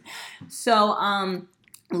happen soon. So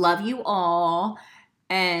love you all.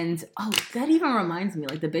 And, oh, that even reminds me,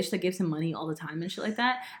 like, the bitch that gives him money all the time and shit like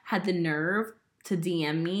that had the nerve to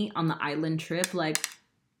DM me on the island trip, like,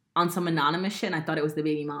 on some anonymous shit, and I thought it was the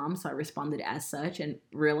baby mom, so I responded as such and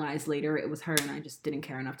realized later it was her, and I just didn't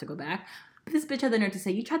care enough to go back. But this bitch had the nerve to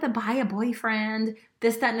say, you tried to buy a boyfriend,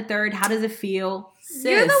 this, that, and the third, how does it feel? Sis.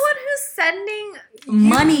 You're the one who's sending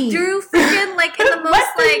money through freaking, like, in the most,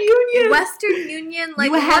 Western like, Union. Western Union,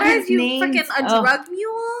 like, what are you, freaking a drug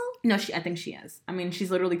mule? No, I think she is. I mean,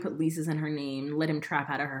 she's literally put leases in her name, let him trap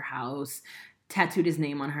out of her house, tattooed his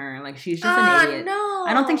name on her. Like, she's just an idiot. No.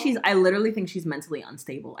 I literally think she's mentally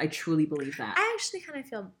unstable. I truly believe that. I actually kind of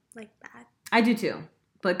feel, like, bad. I do too.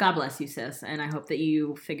 But God bless you, sis. And I hope that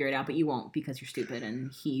you figure it out, but you won't because you're stupid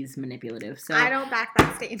and he's manipulative. So I don't back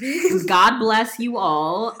that statement. God bless you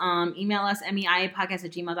all. Email us,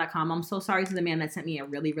 meiapodcast@gmail.com. I'm so sorry to the man that sent me a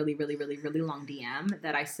really, really, really, really, really long DM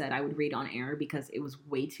that I said I would read on air because it was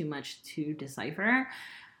way too much to decipher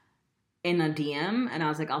in a DM. And I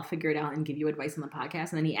was like, I'll figure it out and give you advice on the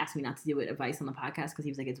podcast. And then he asked me not to do advice on the podcast because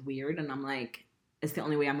he was like, it's weird. And I'm like, it's the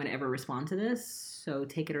only way I'm going to ever respond to this. So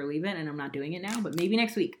take it or leave it. And I'm not doing it now, but maybe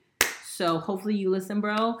next week. So hopefully you listen,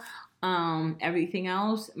 bro. Everything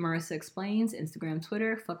else, Marissa Explains, Instagram,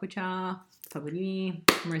 Twitter. Fuck with y'all. Fuck with me.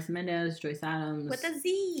 Marissa Mendez, Joyce Adams. With a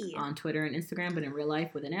Z. On Twitter and Instagram, but in real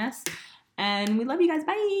life with an S. And we love you guys.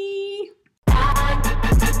 Bye.